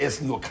stop me from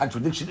asking you a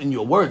contradiction in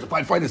your words. If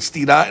I find a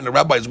stira in the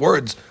rabbi's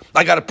words,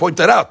 I got to point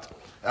that out.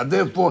 And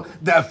therefore,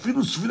 the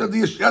afilu sfira di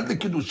yesh yad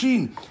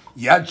leKiddushin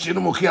yad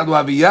shena mochiach lo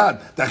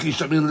aviyad dachi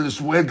shamir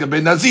leShmuel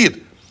gabe Nazir.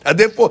 And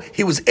therefore,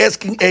 he was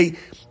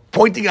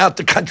pointing out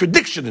the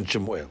contradiction in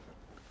Shmuel.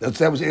 That's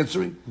what I was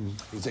answering.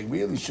 He's saying,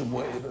 really,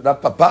 Shmuel,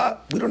 Rav Papa,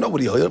 we don't know what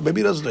he holds.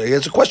 Maybe he doesn't know. He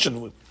has a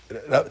question.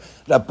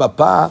 Rav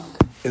Papa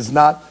does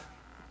not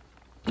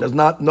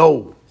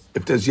know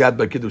if there's Yad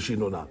by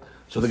Kiddushin or not.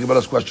 So the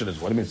Gemara's question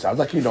is, what do you mean? Sounds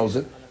like he knows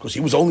it, because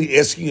he was only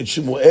asking in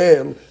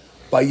Shmuel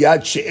by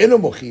Yad She'ena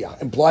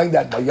Mochiach, implying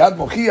that by Yad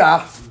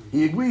Mochiach,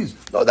 he agrees.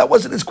 No, that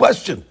wasn't his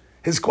question.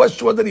 His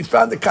question was that he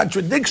found a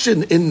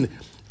contradiction in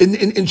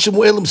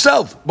Shmuel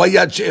himself by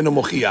Yad She'ena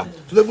Mochiach.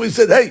 So then we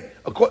said, hey,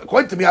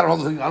 according to me, I don't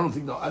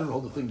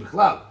hold the thing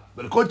Bichlal.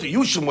 But according to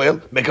you,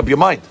 Shmuel, make up your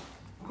mind.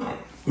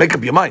 Make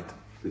up your mind.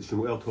 Did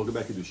Shmuel talk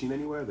about Kiddushin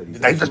anywhere?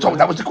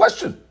 That was the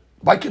question.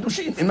 By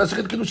Kiddushin. In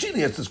Masechet Kiddushin,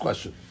 he asked this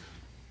question.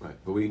 Right,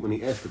 but when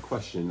he asked the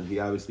question, he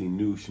obviously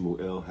knew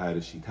Shmuel had a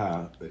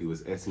shita, but he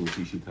was asking if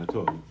he shita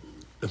tov.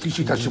 If he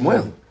shita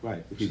Shmuel.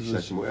 Right, if he shita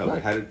Shmuel.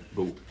 Right.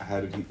 How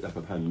did he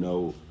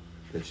know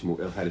that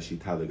Shmuel had a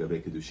shita legabe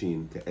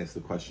Kiddushin to ask the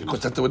question? Because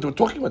that's what they were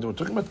talking about. They were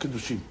talking about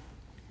Kiddushin.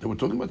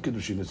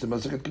 It's a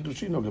Masechet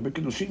Kiddushin, no, gabe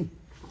Kiddushin.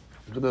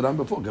 Look at the Ran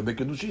before, gabe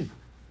Kiddushin.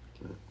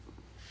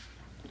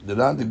 The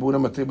Ran dibura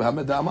matei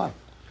b'hamed da'amar.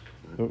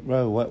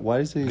 Why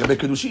is he? Gabe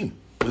Kiddushin.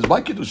 It was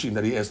by Kiddushin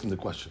that he asked him the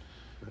question.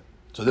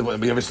 So therefore,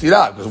 we have a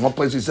stira, because in one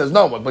place he says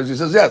no, one place he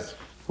says yes.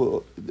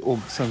 Well,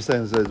 some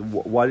saying that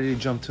why did he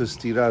jump to a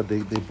stira?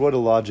 They brought a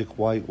logic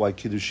why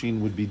Kiddushin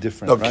would be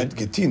different, no, right?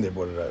 Gittin they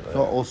brought it out. Right?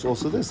 No, also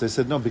this. They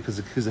said no, because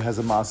it has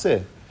a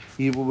maaseh.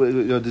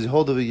 Does he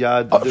hold of a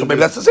yad? So maybe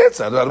that's his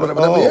answer. I don't have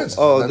the answers.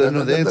 The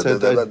answer.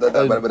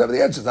 I don't have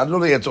the answers. I don't know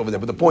the answer over there.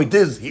 But the point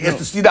is, he asked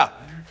the stira.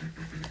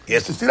 He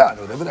asked the stira.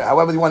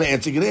 However you want to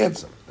answer, you can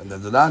answer. And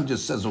then the Ran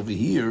just says over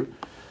here,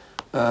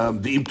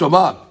 V'im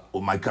tomar,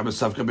 u'may kam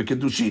esavka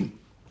b'kiddushin.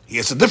 He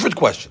asks a different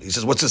question. He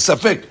says, what's the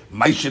safek?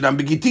 May shenam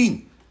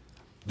begitin.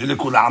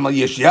 Dilekul amal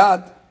yesh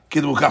yad,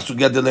 kidru kach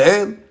sugad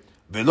deleel,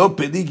 velo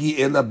peligi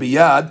ela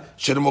biyad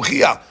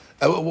shenemochiyah.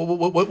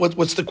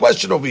 What's the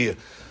question over here?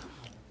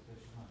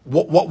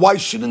 Why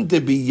shouldn't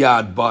there be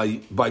yad by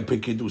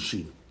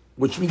Kiddushin?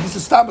 Which means this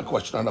is a stomach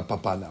question on a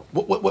papa now.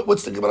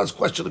 What's the Gemara's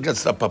question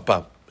against a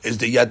papa? Is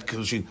the yad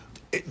Kiddushin?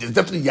 There's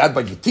definitely yad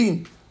by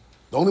Gittin.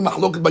 The only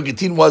machloket by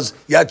Gittin was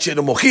yad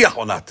shenemochiyah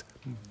or not.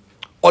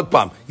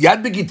 Otpam.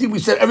 Yad Begitin, we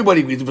said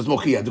everybody agrees if it's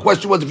Mochiyah. The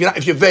question was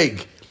if you're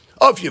vague.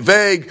 If you're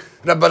vague,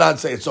 Rabbanan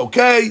say it's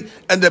okay,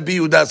 and the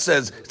Biyudah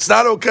says it's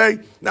not okay.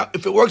 Now,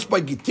 if it works by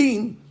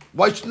Gitin,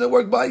 why shouldn't it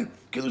work by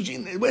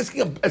Kiddushin? We're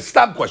asking a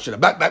stop question.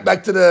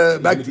 Back to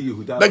the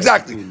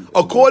exactly.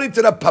 According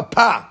to the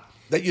Papa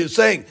that you're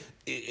saying,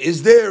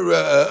 is there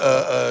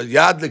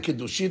Yad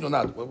Kiddushin or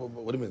not?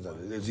 What do you mean?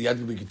 Is Yad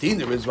Begitin?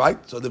 There is, right?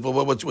 So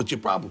therefore, what's your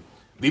problem?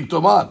 Bim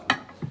Tomar.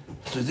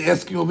 So he's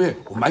asking over here,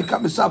 what's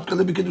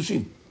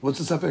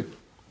the safek?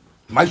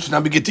 My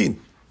shenam begitin.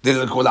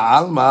 There kol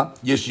alma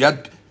yesh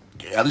yad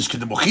alish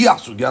kede mochiach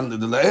sugan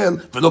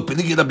le'el velo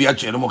peligi la biyad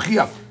she'eno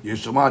mochiach.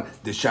 Yesh omar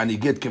de shani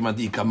get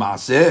kemadi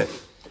kamaaseh.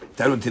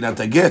 Taru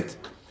tinat get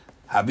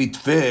habit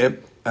fe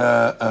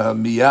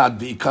miyad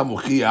ve'ika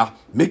mochiach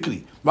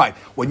mikri. Right.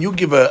 When you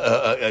give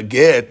a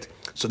get,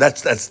 so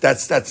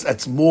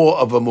that's more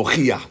of a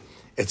mochiach.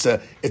 It's a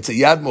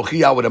yad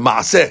mochiach with a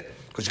maaseh.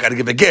 Because you got to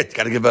give a get, you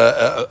got to give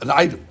an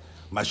item.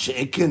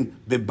 Mashe'ekin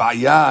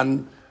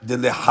bebayan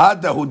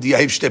delehadahu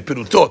diyahiv shte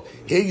pirutot.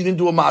 Here you didn't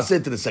do a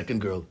maaseh to the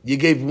second girl. You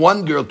gave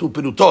one girl 2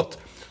 pirutot.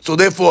 So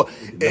therefore,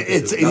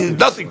 it's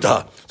nothing to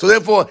her. So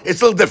therefore,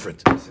 it's a little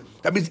different.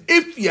 That means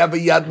if you have a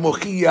yad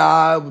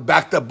mochia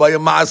backed up by a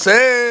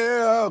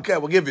maaseh, okay,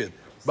 we'll give you it.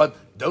 But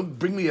don't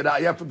bring me a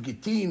raya from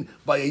Gittin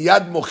by a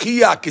yad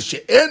mochia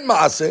kishe'en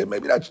maaseh.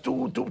 Maybe that's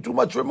too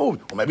much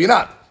removed, or maybe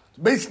not.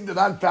 Basically, the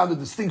Ran found a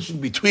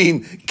distinction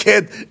between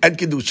Ket and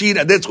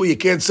Kiddushin, and that's where you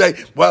can't say,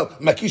 well,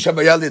 Makish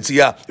Havayal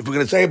Yetziyah. If we're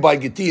going to say it by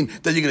Gittin,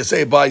 then you're going to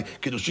say it by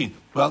Kiddushin.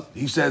 Well,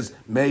 he says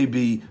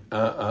maybe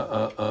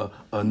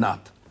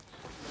not.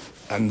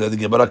 And the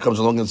Gemara comes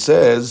along and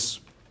says,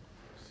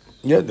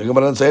 yeah, the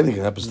Gemara doesn't say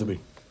anything, it happens to be.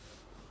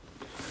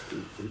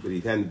 But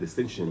he found the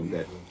distinction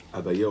that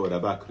Abaye or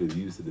Rabba could have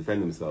used to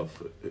defend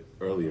himself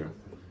earlier.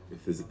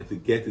 If the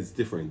get is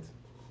different,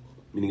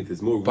 meaning if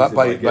there's more reason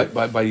by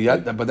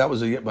yad, but that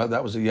was a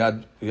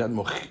yad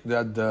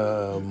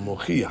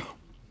mochia.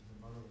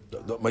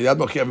 By yad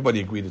mochia,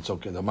 everybody agreed it's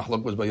okay. The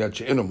machlok was by yad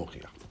she'eno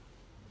mochia.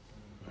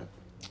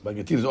 By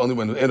Gittin is the only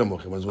one who eno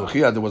mochia. When it was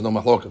mochia, there was no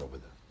machlok over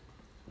there.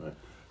 Right.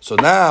 So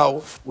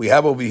now we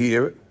have over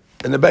here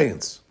an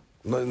abeyance.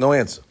 No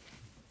answer.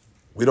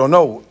 We don't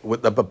know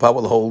what the Papa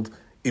will hold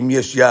im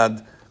yesh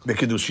yad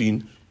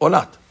bekedushin or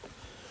not.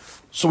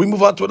 So we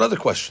move on to another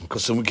question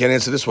because we can't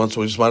answer this one,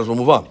 so we just might as well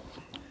move on.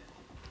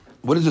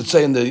 What does it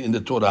say in the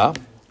Torah?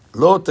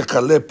 Lo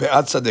tekale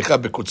pe'at tzadecha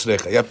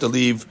bekutzrecha. You have to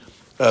leave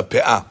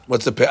pe'ah.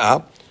 What's the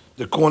pe'ah?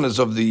 The corners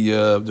of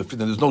the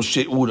there's no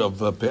she'ur of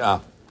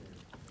pe'ah.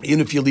 Even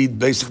if you leave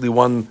basically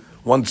one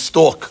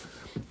stalk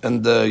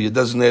and you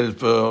designated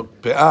for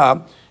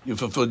pe'ah, you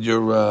fulfilled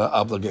your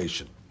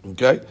obligation.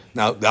 Okay?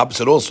 Now, the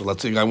opposite also.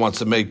 Let's say a guy wants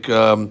to make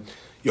your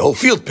whole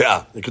field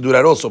pe'ah. You can do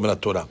that also in the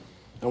Torah.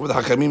 And the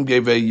Hakamim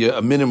gave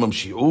a minimum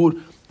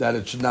shi'ur, that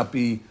it should not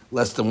be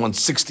less than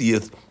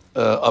 1/60th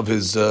of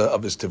his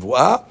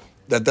tevuah.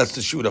 That's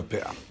the shi'ur of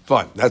pe'ah.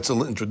 Fine. That's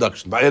an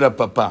introduction. Ba'era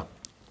papa.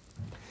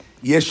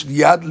 Yesh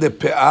yad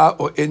lepe'ah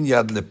or en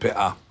yad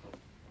lepe'ah.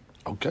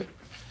 Okay?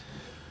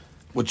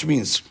 Which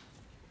means,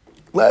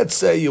 let's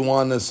say you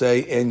want to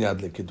say en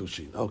yad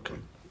lekedushin. Okay.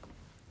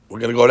 We're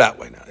going to go that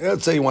way now.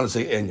 Let's say you want to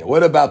say en yad.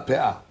 What about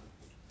pe'ah?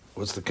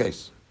 What's the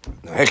case?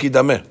 Hechi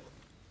dameh.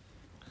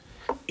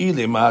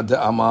 Ilima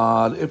de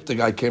amar, if the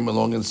guy came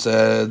along and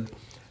said,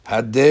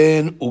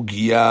 Haden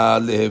ugiya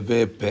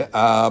leheve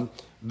pe'ah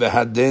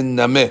v'haden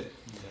nameh.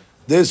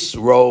 This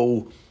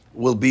row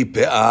will be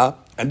pe'ah,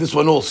 and this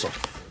one also.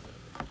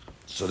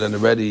 So then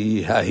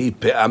already, hahi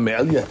pe'ah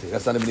me'eliyati.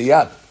 That's not even a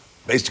yad.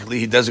 Basically,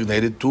 he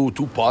designated two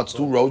parts,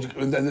 two rows,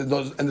 and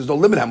there's no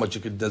limit how much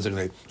you can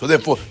designate. So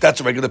therefore,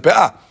 that's a regular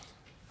pe'ah.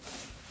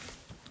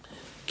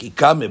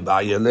 Kikame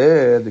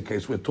ba'yeleh, the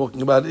case we're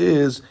talking about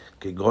is,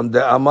 Kigon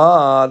de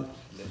amar,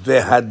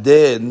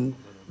 vehaden,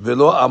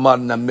 velo amar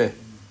nameh.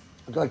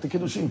 Like the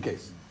Kiddushin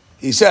case.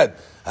 He said,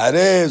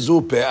 Hare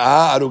zu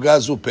pe'ah, aruga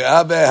zu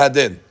pe'ah,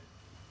 vehaden.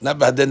 Not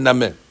vehaden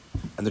nameh.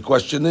 And the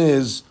question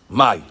is,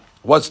 mai?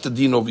 What's the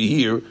deen over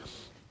here?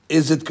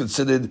 Is it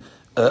considered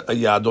a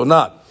yad or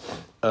not?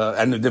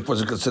 And therefore,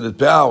 is it considered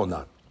pe'ah or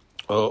not?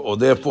 Or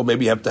therefore,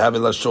 maybe you have to have a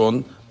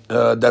lashon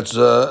that's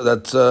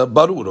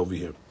barur over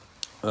here.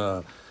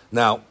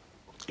 Now,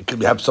 it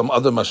could have some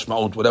other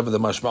mashma'ut, whatever the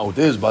mashma'ut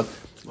is, but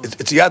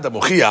it's a yad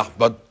mochiyah,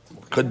 but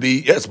could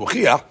be, yes,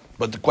 mochiyah,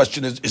 but the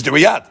question is there a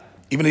yad?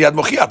 Even a yad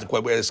mochiyah, the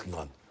question we're asking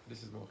on.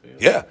 This is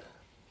mochiyah?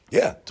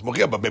 Yeah, it's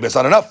mochiyah, but maybe it's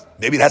not enough.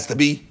 Maybe it has to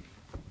be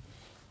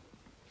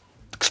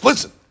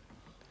explicit.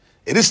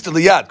 It is still a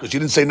yad, because you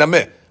didn't say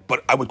nameh,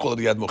 but I would call it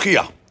a yad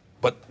mochiyah.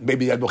 But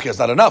maybe yad mochiyah is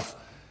not enough.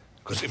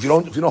 Because if you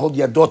don't hold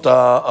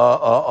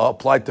yadot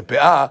applied to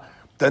pe'ah,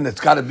 then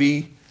it's got to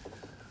be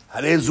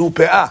harezu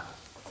pe'ah.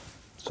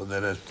 So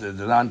that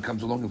the Ran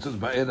comes along and says,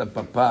 Ba'era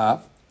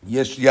papa,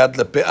 yesh yad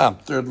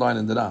lepe'ah. Third line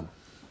in the Ran.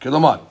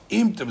 Kelomar,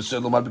 im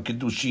tevesed lomar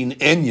b'kiddushin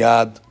en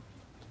yad.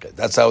 Okay,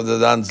 that's how the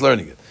Ran's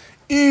learning it.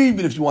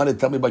 Even if you want to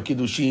tell me about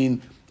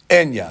kiddushin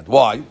en yad.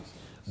 Why?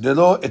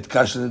 Delo et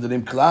kashen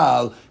nedarim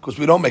klal, because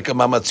we don't make a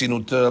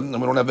mamatzinut,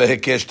 we don't have a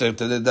hekesh to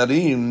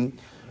nedarim,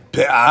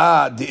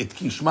 pe'ah de et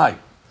kishmai.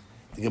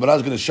 The Gemara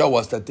is going to show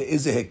us that there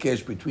is a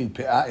hekesh between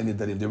pe'ah and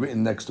nedarim. They're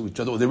written next to each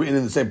other, or they're written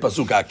in the same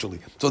pasuk actually.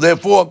 So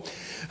therefore,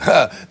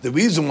 the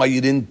reason why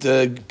you didn't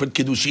put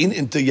kiddushin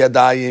into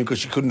yadayim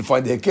because you couldn't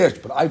find the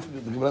hekesh, but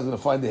the Gemara is going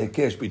to find the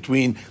hekesh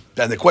between,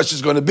 and the question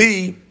is going to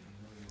be,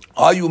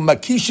 are you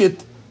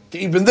makishit to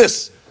even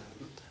this?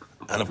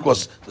 And of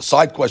course, the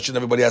side question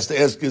everybody has to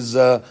ask is,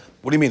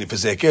 what do you mean? If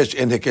it's a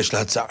hekesh, and hekesh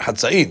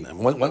hatzain.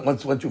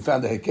 Once you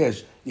found the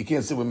hekesh, you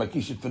can't say we're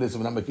makishit for this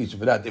and we're not makishit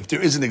for that. If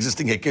there is an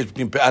existing hekesh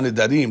between pe'ah and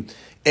nedarim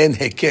and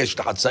hekesh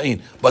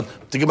hatzain, but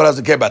the Gemara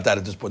doesn't care about that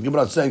at this point. The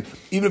Gemara is saying,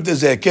 even if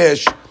there's a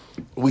hekesh,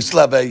 we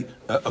still have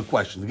a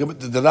question.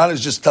 The Ran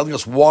is just telling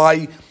us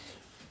why,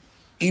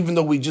 even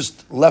though we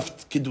just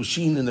left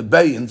kiddushin in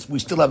abeyance, we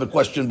still have a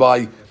question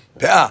by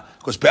pe'ah,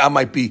 because pe'ah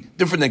might be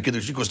different than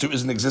kiddushin because there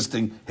is an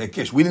existing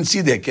hekesh. We didn't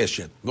see the hekesh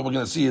yet, but we're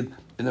going to see it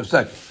in a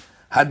second.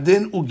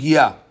 Hadin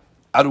ugia,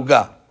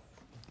 aruga.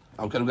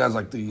 Okay, aruga is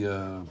like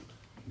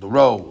the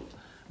row.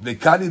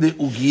 Vekani de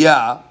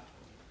ugia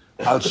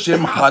al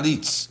shem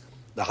haritz.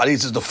 The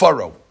haritz is the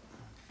furrow.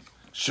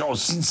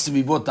 She'osin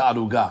svivot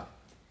aruga.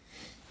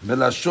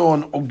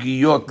 Melashon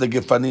ugiyot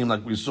legefanim,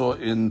 like we saw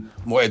in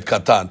Moed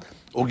Katan.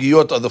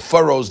 Ugiyot are the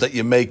furrows that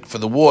you make for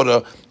the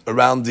water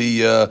around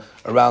the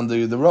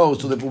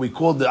rows. So therefore we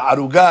call the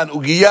arugan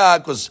ugiyah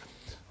because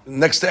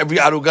next to every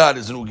arugan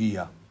is an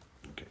ugiyah.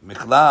 Okay.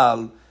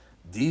 Michlal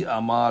di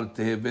amar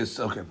teheves.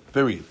 Okay,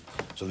 period.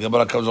 So the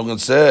Gemara comes along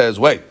and says,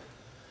 wait,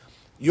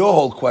 your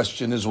whole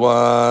question is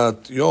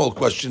what? Your whole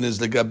question is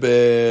the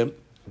gabe,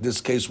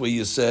 this case where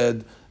you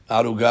said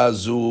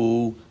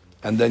arugazu,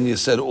 and then you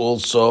said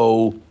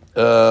also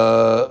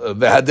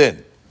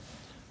vehadin.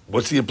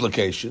 What's the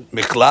implication?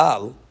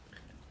 Michlal,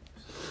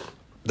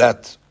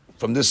 that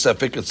from this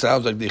suffix it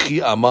sounds like the chi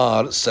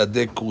amar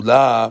sadeh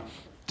kula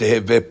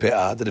teheve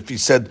pe'ah, that if he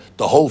said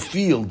the whole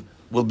field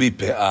will be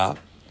pe'ah,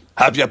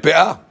 have ya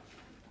pe'ah?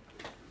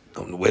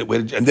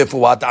 And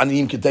therefore what?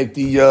 Aniyim can take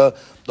the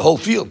whole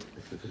field.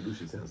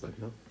 Sounds like,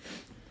 no?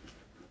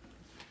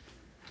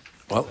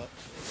 Well,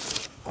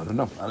 I don't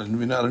know. I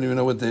don't even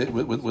know what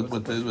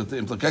the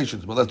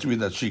implications. But let's read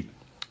that sheet.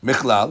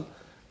 Michlal,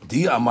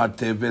 di amar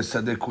teve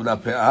sadeh kula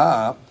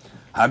pe'ah,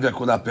 havya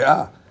kula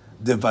pe'ah.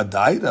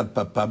 Devadaira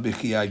papa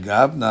b'chiyai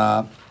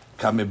gavna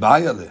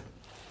kamebayale.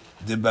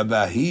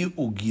 Debabahi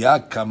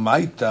ugia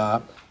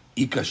kamaita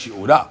ika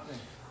shiura.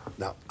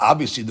 Now,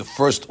 obviously, the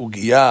first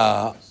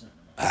ugia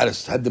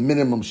had the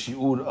minimum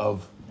shiur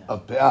of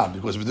pe'ah,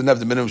 because if we didn't have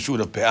the minimum shiur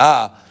of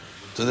pe'ah,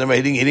 so then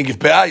he didn't give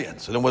pe'ah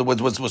yet. So then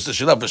what's the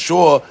shiur? For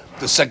sure,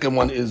 the second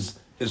one is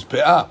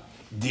pe'ah.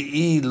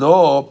 Di'i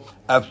lo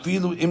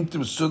afilu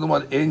imtim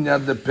sulamar enya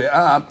de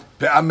pe'ah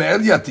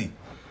me'elyati.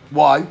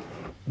 Why?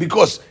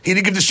 Because he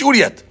didn't give the shiur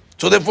yet.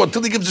 So therefore,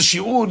 until he gives the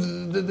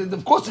shiur,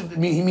 of course he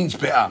means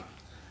pe'ah.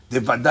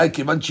 Devadai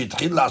kivan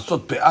shitchil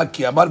la'asot pe'ah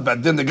ki amar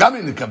v'adin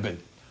negami nekabel.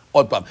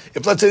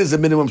 If let's say there's a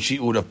minimum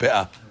shiur of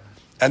pe'ah,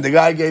 and the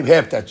guy gave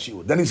half that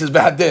shiur, then he says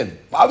v'hadin.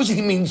 Well, obviously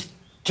he means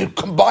to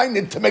combine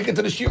it to make it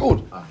to the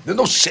shiur. There's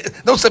no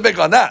sebek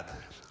on that.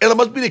 It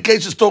must be the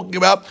case he's talking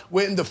about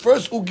where in the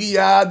first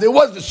ugiyah there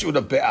was the shiur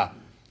of pe'ah,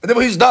 and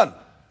then he's done.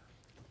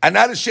 And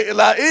now the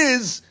she'elah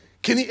is,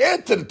 can he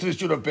add to the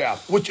shiur of pe'ah?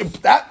 Which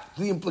that's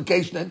the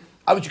implication. Then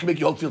obviously you can make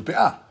your whole field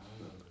pe'ah.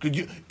 Could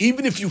you,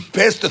 even if you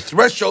pass the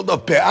threshold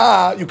of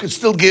pe'ah, you can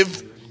still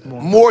give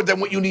more than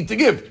what you need to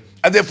give,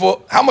 and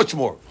therefore how much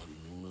more?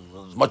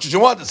 As much as you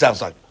want. It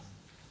sounds like.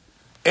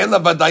 Ela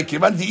vaday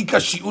kivan diika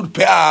shiur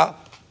pe'ah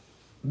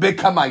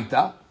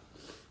bekamaita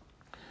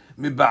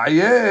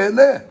mibaye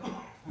le,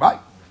 right?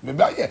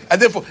 Mibaye,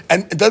 and therefore,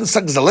 and it doesn't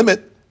sound there's a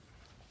limit,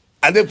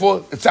 and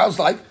therefore it sounds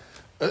like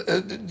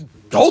the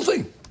whole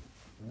thing.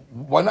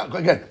 Why not?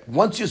 Again,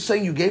 once you're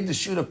saying you gave the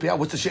shiur of pe'ah,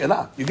 what's the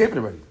she'elah? You gave it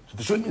already. So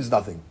the shiur means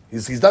nothing.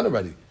 He's done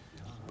already.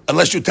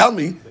 Unless you tell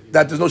me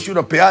that there's no shiur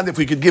of pe'ah, and if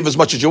we could give as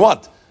much as you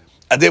want,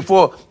 and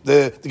therefore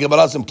the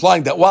Gemara is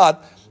implying that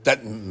what?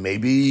 That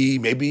maybe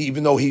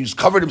even though he's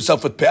covered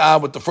himself with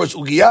pe'ah with the first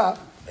ugiyah,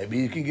 maybe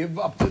you can give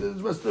up to the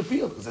rest of the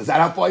field. Is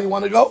that how far you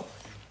want to go?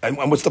 And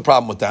what's the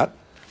problem with that?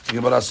 The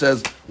Gemara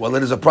says, well,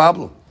 it is a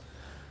problem.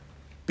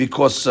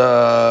 Because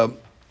the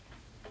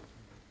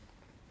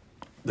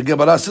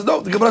Gemara says,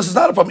 no, the Gemara says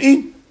not a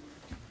problem.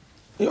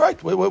 You're right.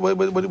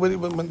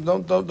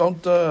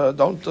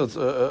 Don't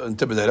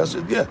intimidate us.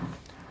 Yeah.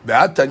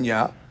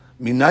 Be'atanya,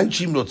 minayin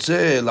shim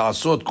rotze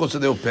la'asot kol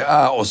sadeh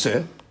pe'ah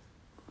oseh,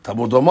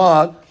 Talmud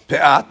Omar,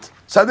 pe'at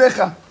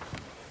sadecha.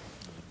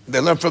 They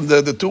learn from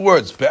the two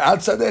words, pe'at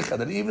sadecha,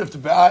 that even if the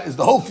pe'ah is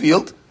the whole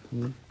field,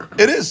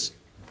 it is.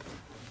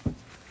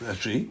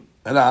 Rashi,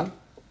 and on.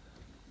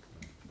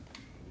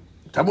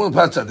 Talmud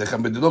pe'at sadecha,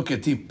 bedilo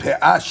keti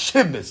pe'ah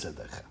shebe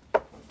sadecha.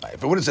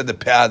 If it would have said the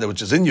pe'ah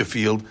which is in your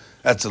field,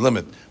 that's the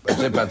limit. But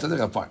say pe'at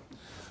sadecha, fine.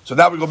 So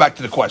now we go back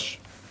to the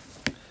question.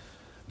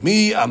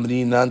 Mi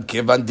amrinan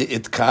kevan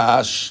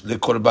de'itkash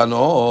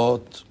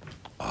lekorbanot.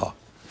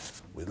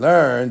 We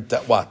learned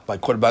that what? By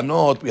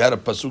korbanot, we had a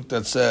pasuk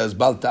that says,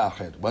 Bal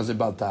ta'achir. What is it,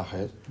 Bal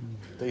ta'achir?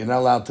 That you're not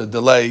allowed to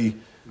delay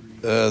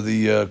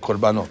the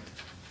korbanot.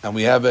 And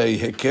we have a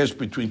hekesh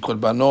between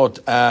korbanot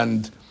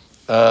and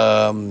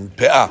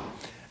pe'ah.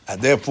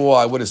 And therefore,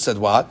 I would have said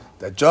what?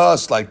 That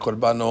just like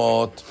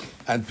korbanot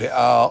and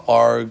pe'ah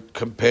are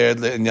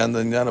compared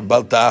to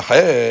Bal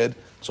ta'achir,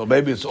 so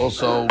maybe it's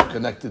also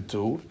connected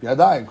to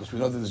yadayim, because we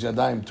know that there's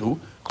yadayim to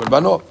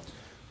korbanot.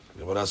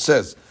 What it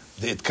says,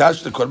 the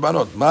itkash the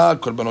korbanot. Ma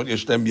korbanot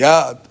yesh lehem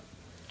yad,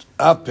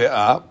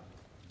 pe'ah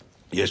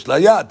yesh la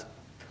yad.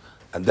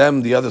 And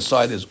then the other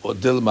side is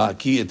odilma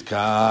ki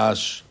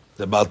itkash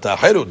the bal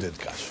ta'achir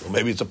itkash. Or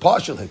maybe it's a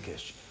partial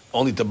hikesh,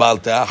 only to bal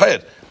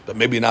ta'achir, but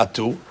maybe not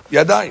to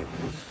yadayim.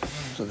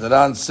 So the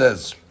Ran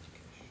says,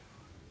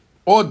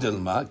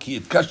 odilma ki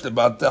itkash the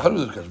bal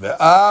ta'achir itkash.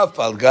 Ve'af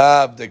al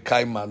gav de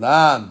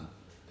kaimanan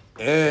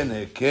en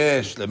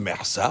hikesh le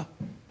mehsa.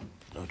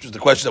 Which is the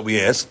question that we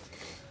asked.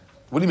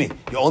 What do you mean?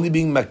 You're only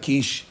being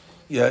makish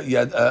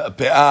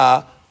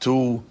pe'ah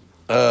to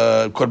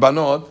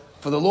korbanot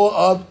for the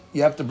law of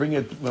you have to bring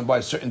it by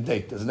a certain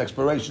date. There's an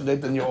expiration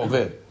date, then you're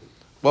over.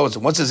 What was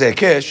it? Once it's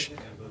hekesh,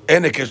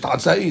 en hekesh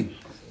ta'atza'id.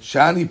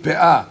 Shani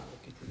pe'ah.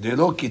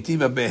 Delo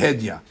kitiva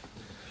behedya.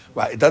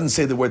 Right, it doesn't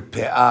say the word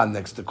pe'ah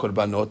next to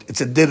korbanot. It's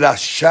a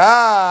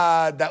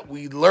dirasha that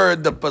we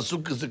learned. The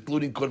pasuk is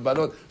including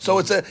korbanot, so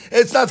it's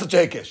not such a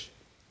hekesh.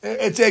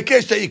 It's a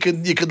hekesh that you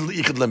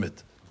could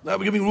limit. Now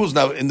we're giving rules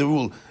now in the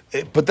rule.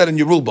 Put that in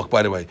your rule book,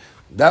 by the way.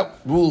 That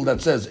rule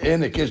that says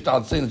in hekesh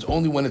ta'al sein is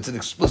only when it's an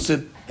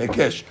explicit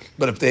hekesh.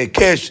 But if the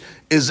hekesh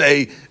is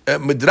a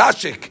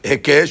midrashic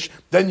hekesh,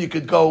 then you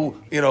could go,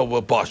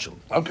 partial.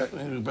 Okay,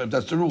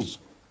 that's the rules.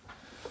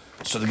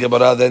 So the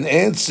Gemara then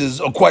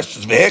answers or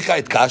questions.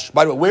 V'heka itkash.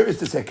 By the way, where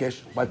is this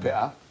hekesh? By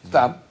pe'ah.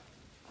 Stam.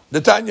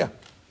 The Tanya.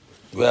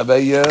 We have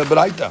a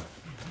beraita.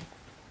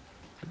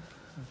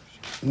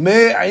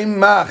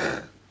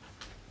 Me'imach.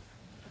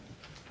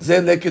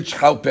 Zeh leket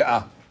shchau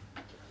pe'ah.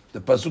 The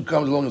pasuk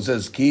comes along and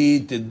says,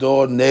 Ki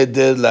tidor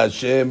neder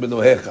la'Hashem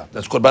b'Elohecha.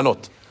 That's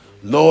korbanot.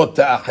 Lo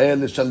ta'achel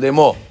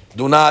l'shalemo.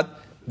 Do not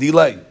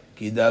delay.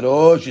 Ki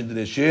darosh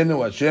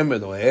idreshenu Hashem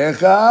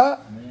b'Elohecha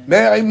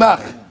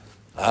me'imach.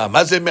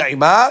 מה זה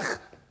מעימך?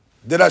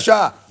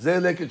 דרשה. זה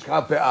לקט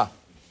שכב פאה.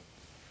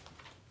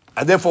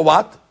 And therefore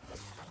what?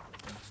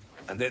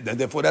 And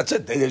therefore that's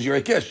it. There's your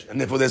hekesh. And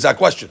therefore there's that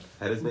question.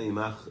 How does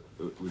me'imach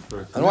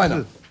refer to? And why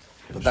not?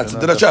 But that's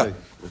the drasha.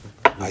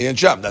 Ayin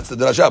sham. That's the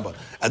drasha.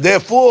 And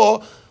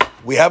therefore,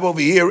 we have over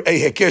here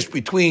a hekesh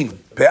between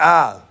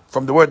pe'ah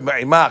from the word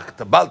me'imach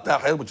to bal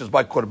ta'achel, which is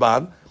by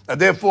korban. And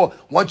therefore,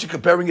 once you're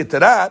comparing it to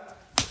that,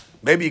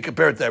 maybe you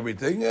compare it to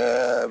everything.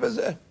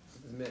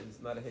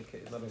 It's not a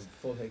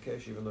full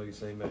hekesh, even though you're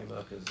saying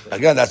me'imach is.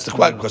 Again, that's the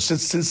question. Because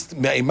since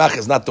me'imach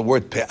is not the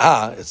word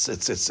pe'ah,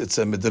 it's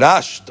a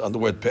midrash on the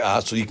word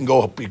pe'ah, so you can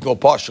go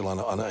partial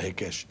on a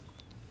hekesh,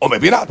 or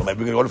maybe not, or maybe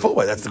we can go the full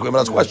way. That's the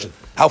Gemara's question.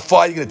 How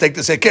far are you going to take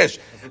this hekesh?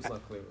 It's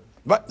not clear.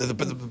 But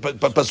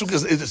pasuk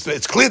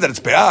it's clear that it's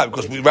pe'ah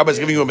because Rabbi is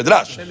giving you a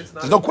midrash.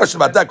 There's no question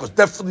about that because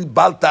definitely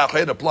bal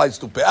ta'achel applies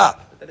to pe'ah.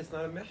 But then it's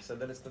not a mechsa.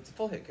 Then it's a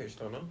full hekesh,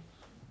 don't know.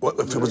 Well,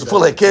 if it was a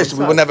full hekesh, we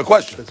wouldn't have a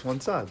question. That's one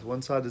side.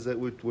 One side is that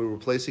we're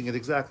replacing it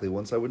exactly.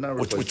 One side would not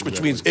replace it. Which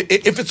means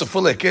if it's a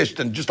full hekesh,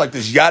 then just like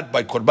there's yad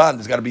by korban,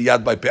 there's got to be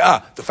yad by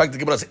pe'ah. The fact that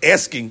the Gemara is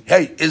asking,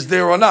 hey, is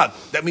there or not?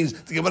 That means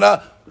the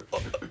Gemara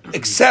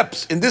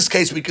accepts. In this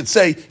case, we could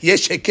say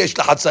yesh hekesh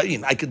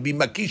lahatzain. I could be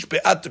makish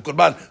pe'ah to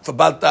korban for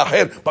bal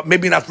ta'achel, but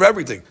maybe not for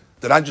everything.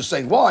 Then I'm just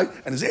saying why,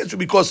 and his answer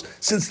because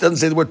since it doesn't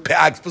say the word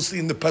pe'ah explicitly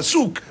in the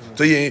pasuk,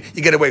 so you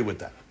get away with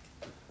that.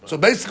 So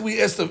basically,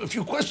 we asked a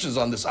few questions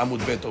on this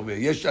Amud Bet over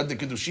here. Yesh yad le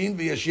kedushin,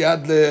 v'yesh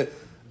yad le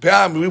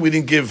pe'ah. We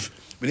didn't give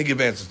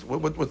answers.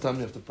 What time do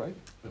you have to pray?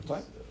 We have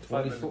time?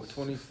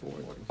 24.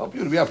 Oh,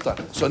 beautiful. We have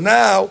time. So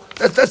now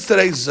that's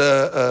today's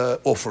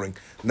offering.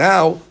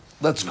 Now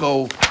let's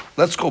go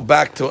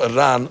back to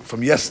Iran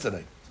from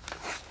yesterday.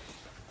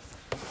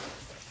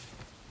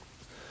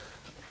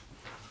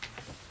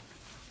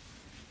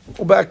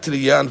 Go back to the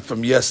yarn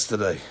from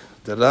yesterday.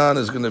 The Iran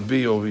is going to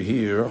be over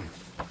here.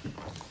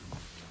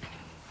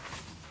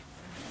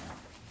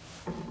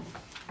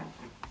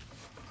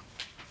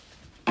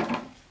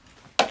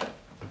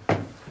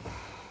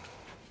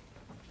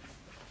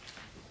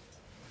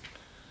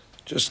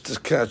 Just to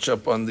catch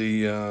up on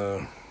the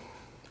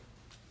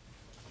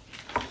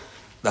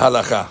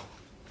halakha.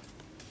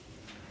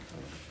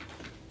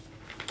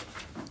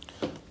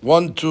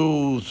 1,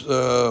 2,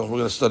 we're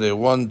going to study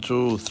 1,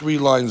 2, 3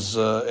 lines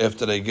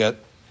after they get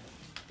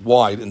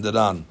wide in the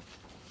Ran.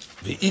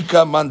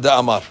 V'ika man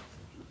da'amar.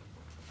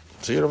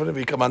 See it over there?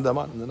 V'ika man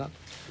da'amar in the Ran.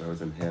 That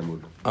was in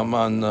Hamud. I'm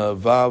on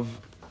Vav.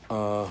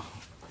 Oh,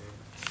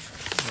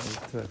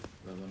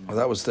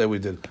 that was there we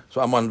did.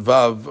 So I'm on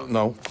Vav.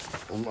 No,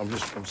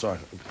 I'm sorry.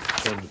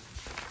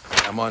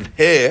 I'm on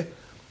He.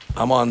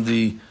 I'm on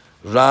the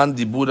Ran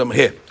Dibud.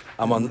 He.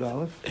 I'm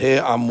on He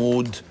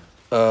Amud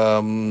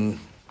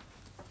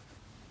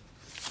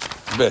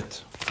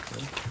Bet.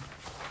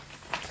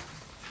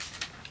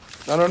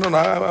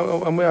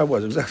 No. I'm where I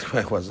was.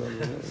 Exactly where I was.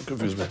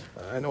 Confused me.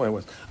 I know where I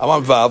was. I'm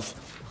on Vav.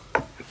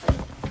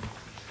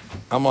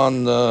 I'm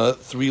on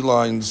 3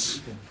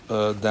 lines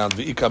down.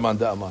 V'ika man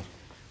da'amar.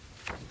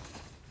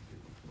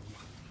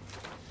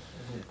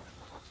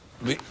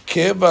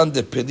 כיוון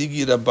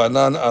דפליגי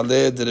רבנן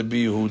עלי דרבי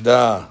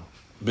יהודה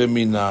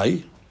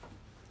במיני,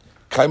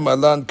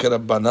 קיימלן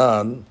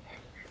כרבנן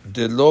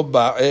דלא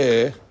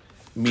באי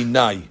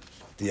מיני,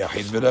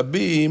 דיחיד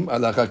ורבים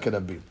הלכה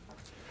כרבים.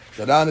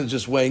 The Ran is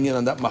just weighing in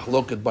on that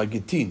machloket by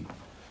Gittin.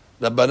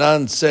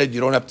 Rabbanan said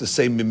you don't have to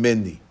say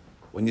mimeni.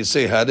 When you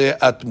say hare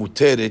at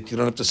muteret, you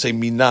don't have to say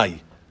minai.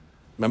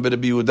 Remember the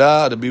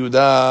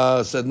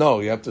Yehuda said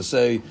no, you have to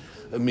say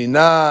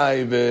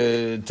Minai,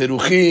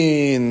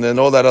 Teruchin, and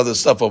all that other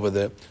stuff over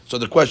there. So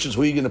the question is,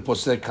 who are you going to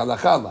posek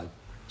halakha like?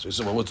 So he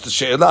said, well, what's the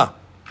she'elah?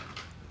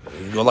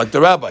 You go like the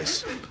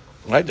rabbis,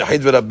 right? Yahid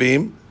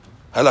v'rabim,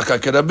 halakha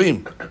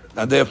kerabim.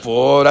 And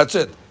therefore, that's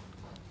it.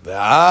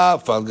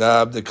 Ve'af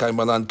al-gab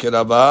dekaymalan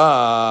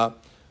kerabah,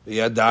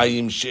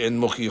 v'yadayim she'en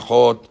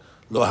mochichot,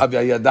 lo hav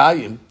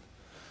yadayim.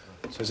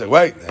 So he said,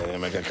 wait, I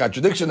make a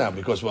contradiction now,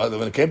 because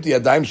when it came to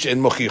yadayim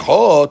she'en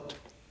mochichot,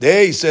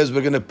 there he says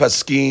we're going to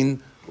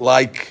paskin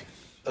like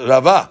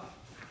Rava,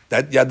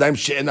 that Yadayim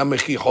She'ena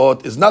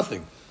Mechichot is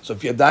nothing. So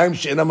if yadayim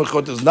she'ena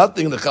mochichot is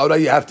nothing, the chaura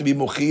you have to be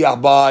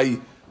mochiach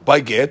by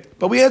get.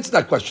 But we answered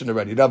that question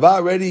already. Rava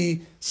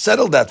already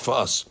settled that for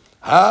us.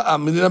 Ha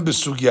aminina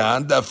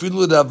besugyan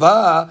dafilu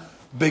Rava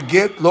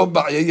beget lo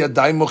ba'ya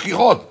yadayim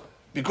mochichot,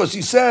 because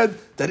he said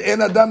that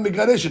en adam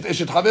megaresh et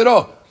eshet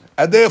havero,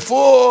 and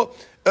therefore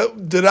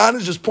the Ran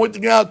is just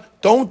pointing out,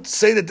 don't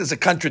say that there's a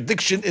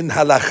contradiction in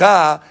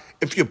halacha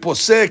if you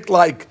posek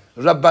like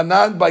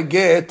Rabbanan by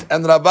get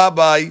and Rava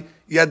by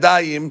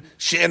yadayim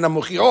she'ena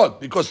mochichot,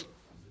 because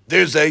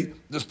there's a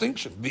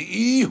distinction.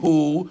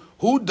 V'ihu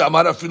hu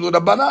damar afilu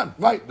Rabbanan.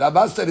 Right.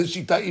 Rava said his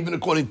shita even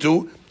according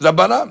to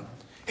Rabbanan.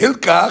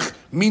 Hilkach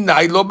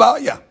minai lo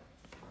ba'ya.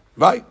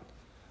 Right.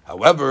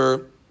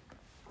 However,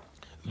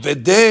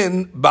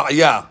 veden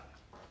ba'ya.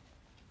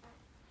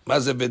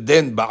 Maze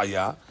veden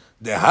ba'ya.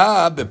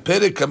 Deha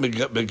beperek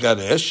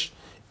megaresh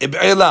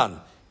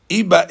ib'elan.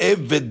 Iba'e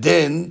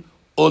veden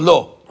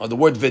olo. Or the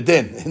word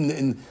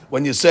veden.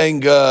 When you're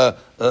saying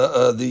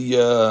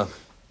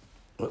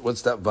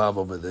what's that vav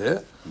over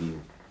there?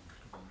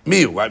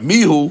 Mihu, right?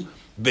 Mihu,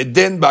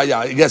 veden baya.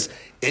 I guess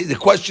the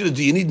question is,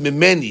 do you need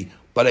mimeni?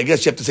 But I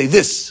guess you have to say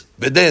this,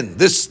 veden,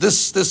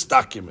 this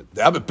document.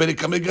 The Abba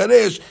Perika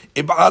Megaresh,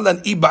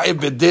 ib'alan iba'e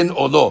veden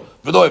olo.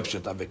 V'lo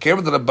efsheta.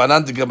 V'kevad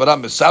Rabbanan de Gemara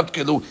mesab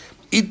kelu,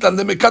 itan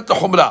de mekat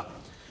l'chumra.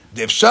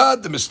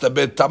 De'efshad de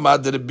mistabed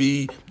tamad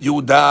Rabbi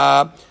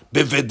Yehuda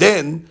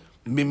beveden,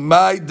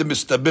 mimai de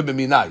mistabed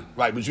b'minai.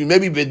 Right, which means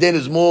maybe veden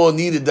is more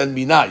needed than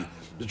minai.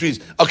 Which means,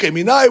 okay,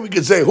 minai we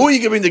could say, who are you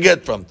giving the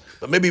get from?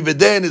 But maybe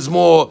veden is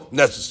more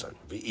necessary.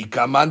 But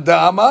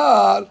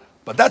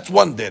that's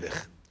one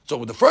derech.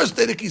 So the first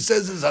derech he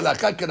says is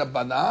halakha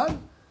kerabanan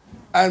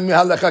and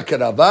halakha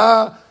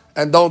kerava,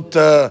 and don't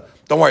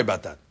worry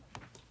about that.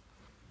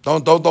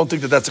 Don't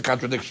think that that's a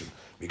contradiction.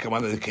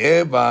 Vikaman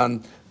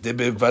kevan de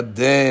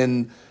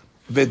bevaden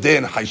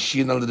veden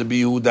hayshin al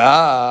Rabbi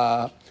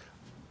Yehuda.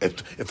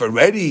 If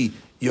already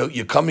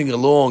you're coming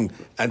along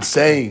and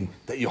saying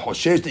that you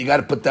hoshesh that you got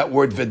to put that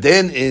word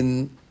veden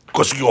in,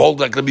 because you hold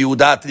like Rabbi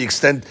Yehuda to the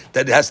extent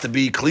that it has to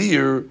be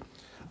clear.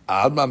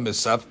 Alma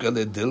mesafka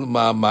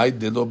ledilma mai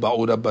dilo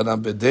ba'ura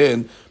banan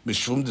veden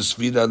mishum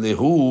desvida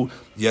lehu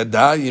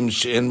yadayim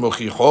she'en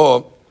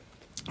mochicho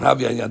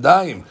havyan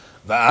yadayim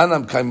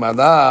va'anam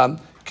kaimanan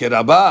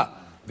keraba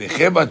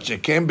v'chebat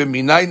shekem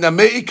b'minay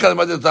namei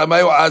kalmad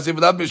etamayu aziv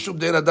lav mishum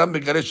dein adam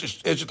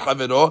megaresh eshet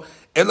chavero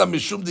ela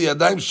mishum de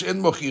yadayim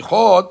she'en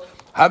mochichot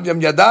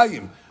Havyam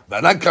yadayim,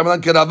 v'anan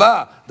kamanan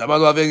kerava,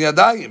 damanu havyan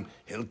yadayim.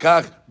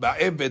 Hilkach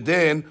ba'e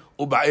veden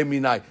u'ba'e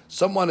minai.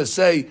 Some want to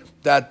say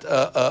that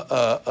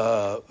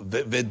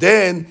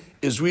veden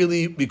is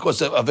really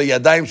because of a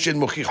yadayim shen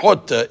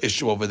mochichot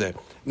issue over there,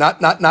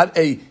 not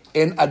a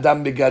en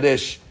adam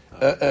megaresh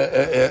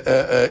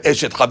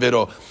eshet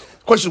chavero.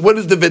 Question: what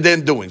is the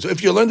veden doing? So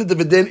if you learn that the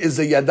veden is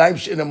a yadayim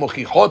shen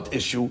mochichot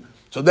issue,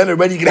 so then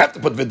already you're gonna have to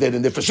put veden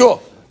in there for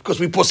sure. Because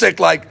we posek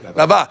like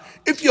Rava.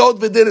 If you hold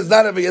v'din is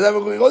not a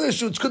yadayim mochichot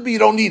issue, it could be you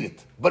don't need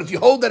it. But if you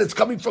hold that it's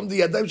coming from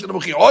the yadayim shel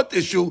mochichot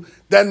issue,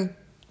 then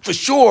for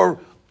sure,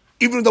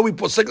 even though we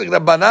posek like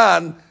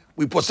Rabbanan,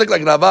 we posek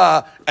like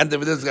Rava, and the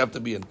v'din have to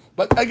be in.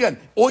 But again,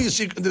 all you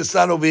see in the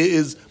stand over here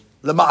is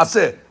the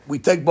maaseh. We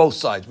take both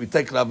sides. We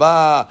take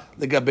Rava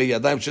legabe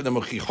yadayim shel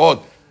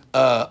mochichot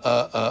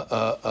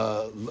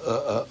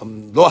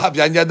lo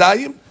havyan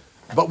yadayim,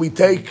 but we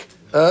take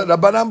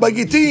Rabbanan by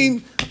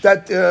Gitin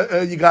that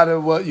you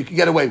can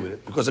get away with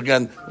it, because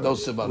again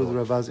those with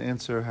Rava's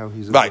answer how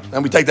he's right,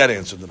 and we take that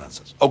answer. The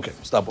nonsense. Okay,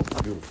 stop.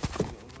 Beautiful.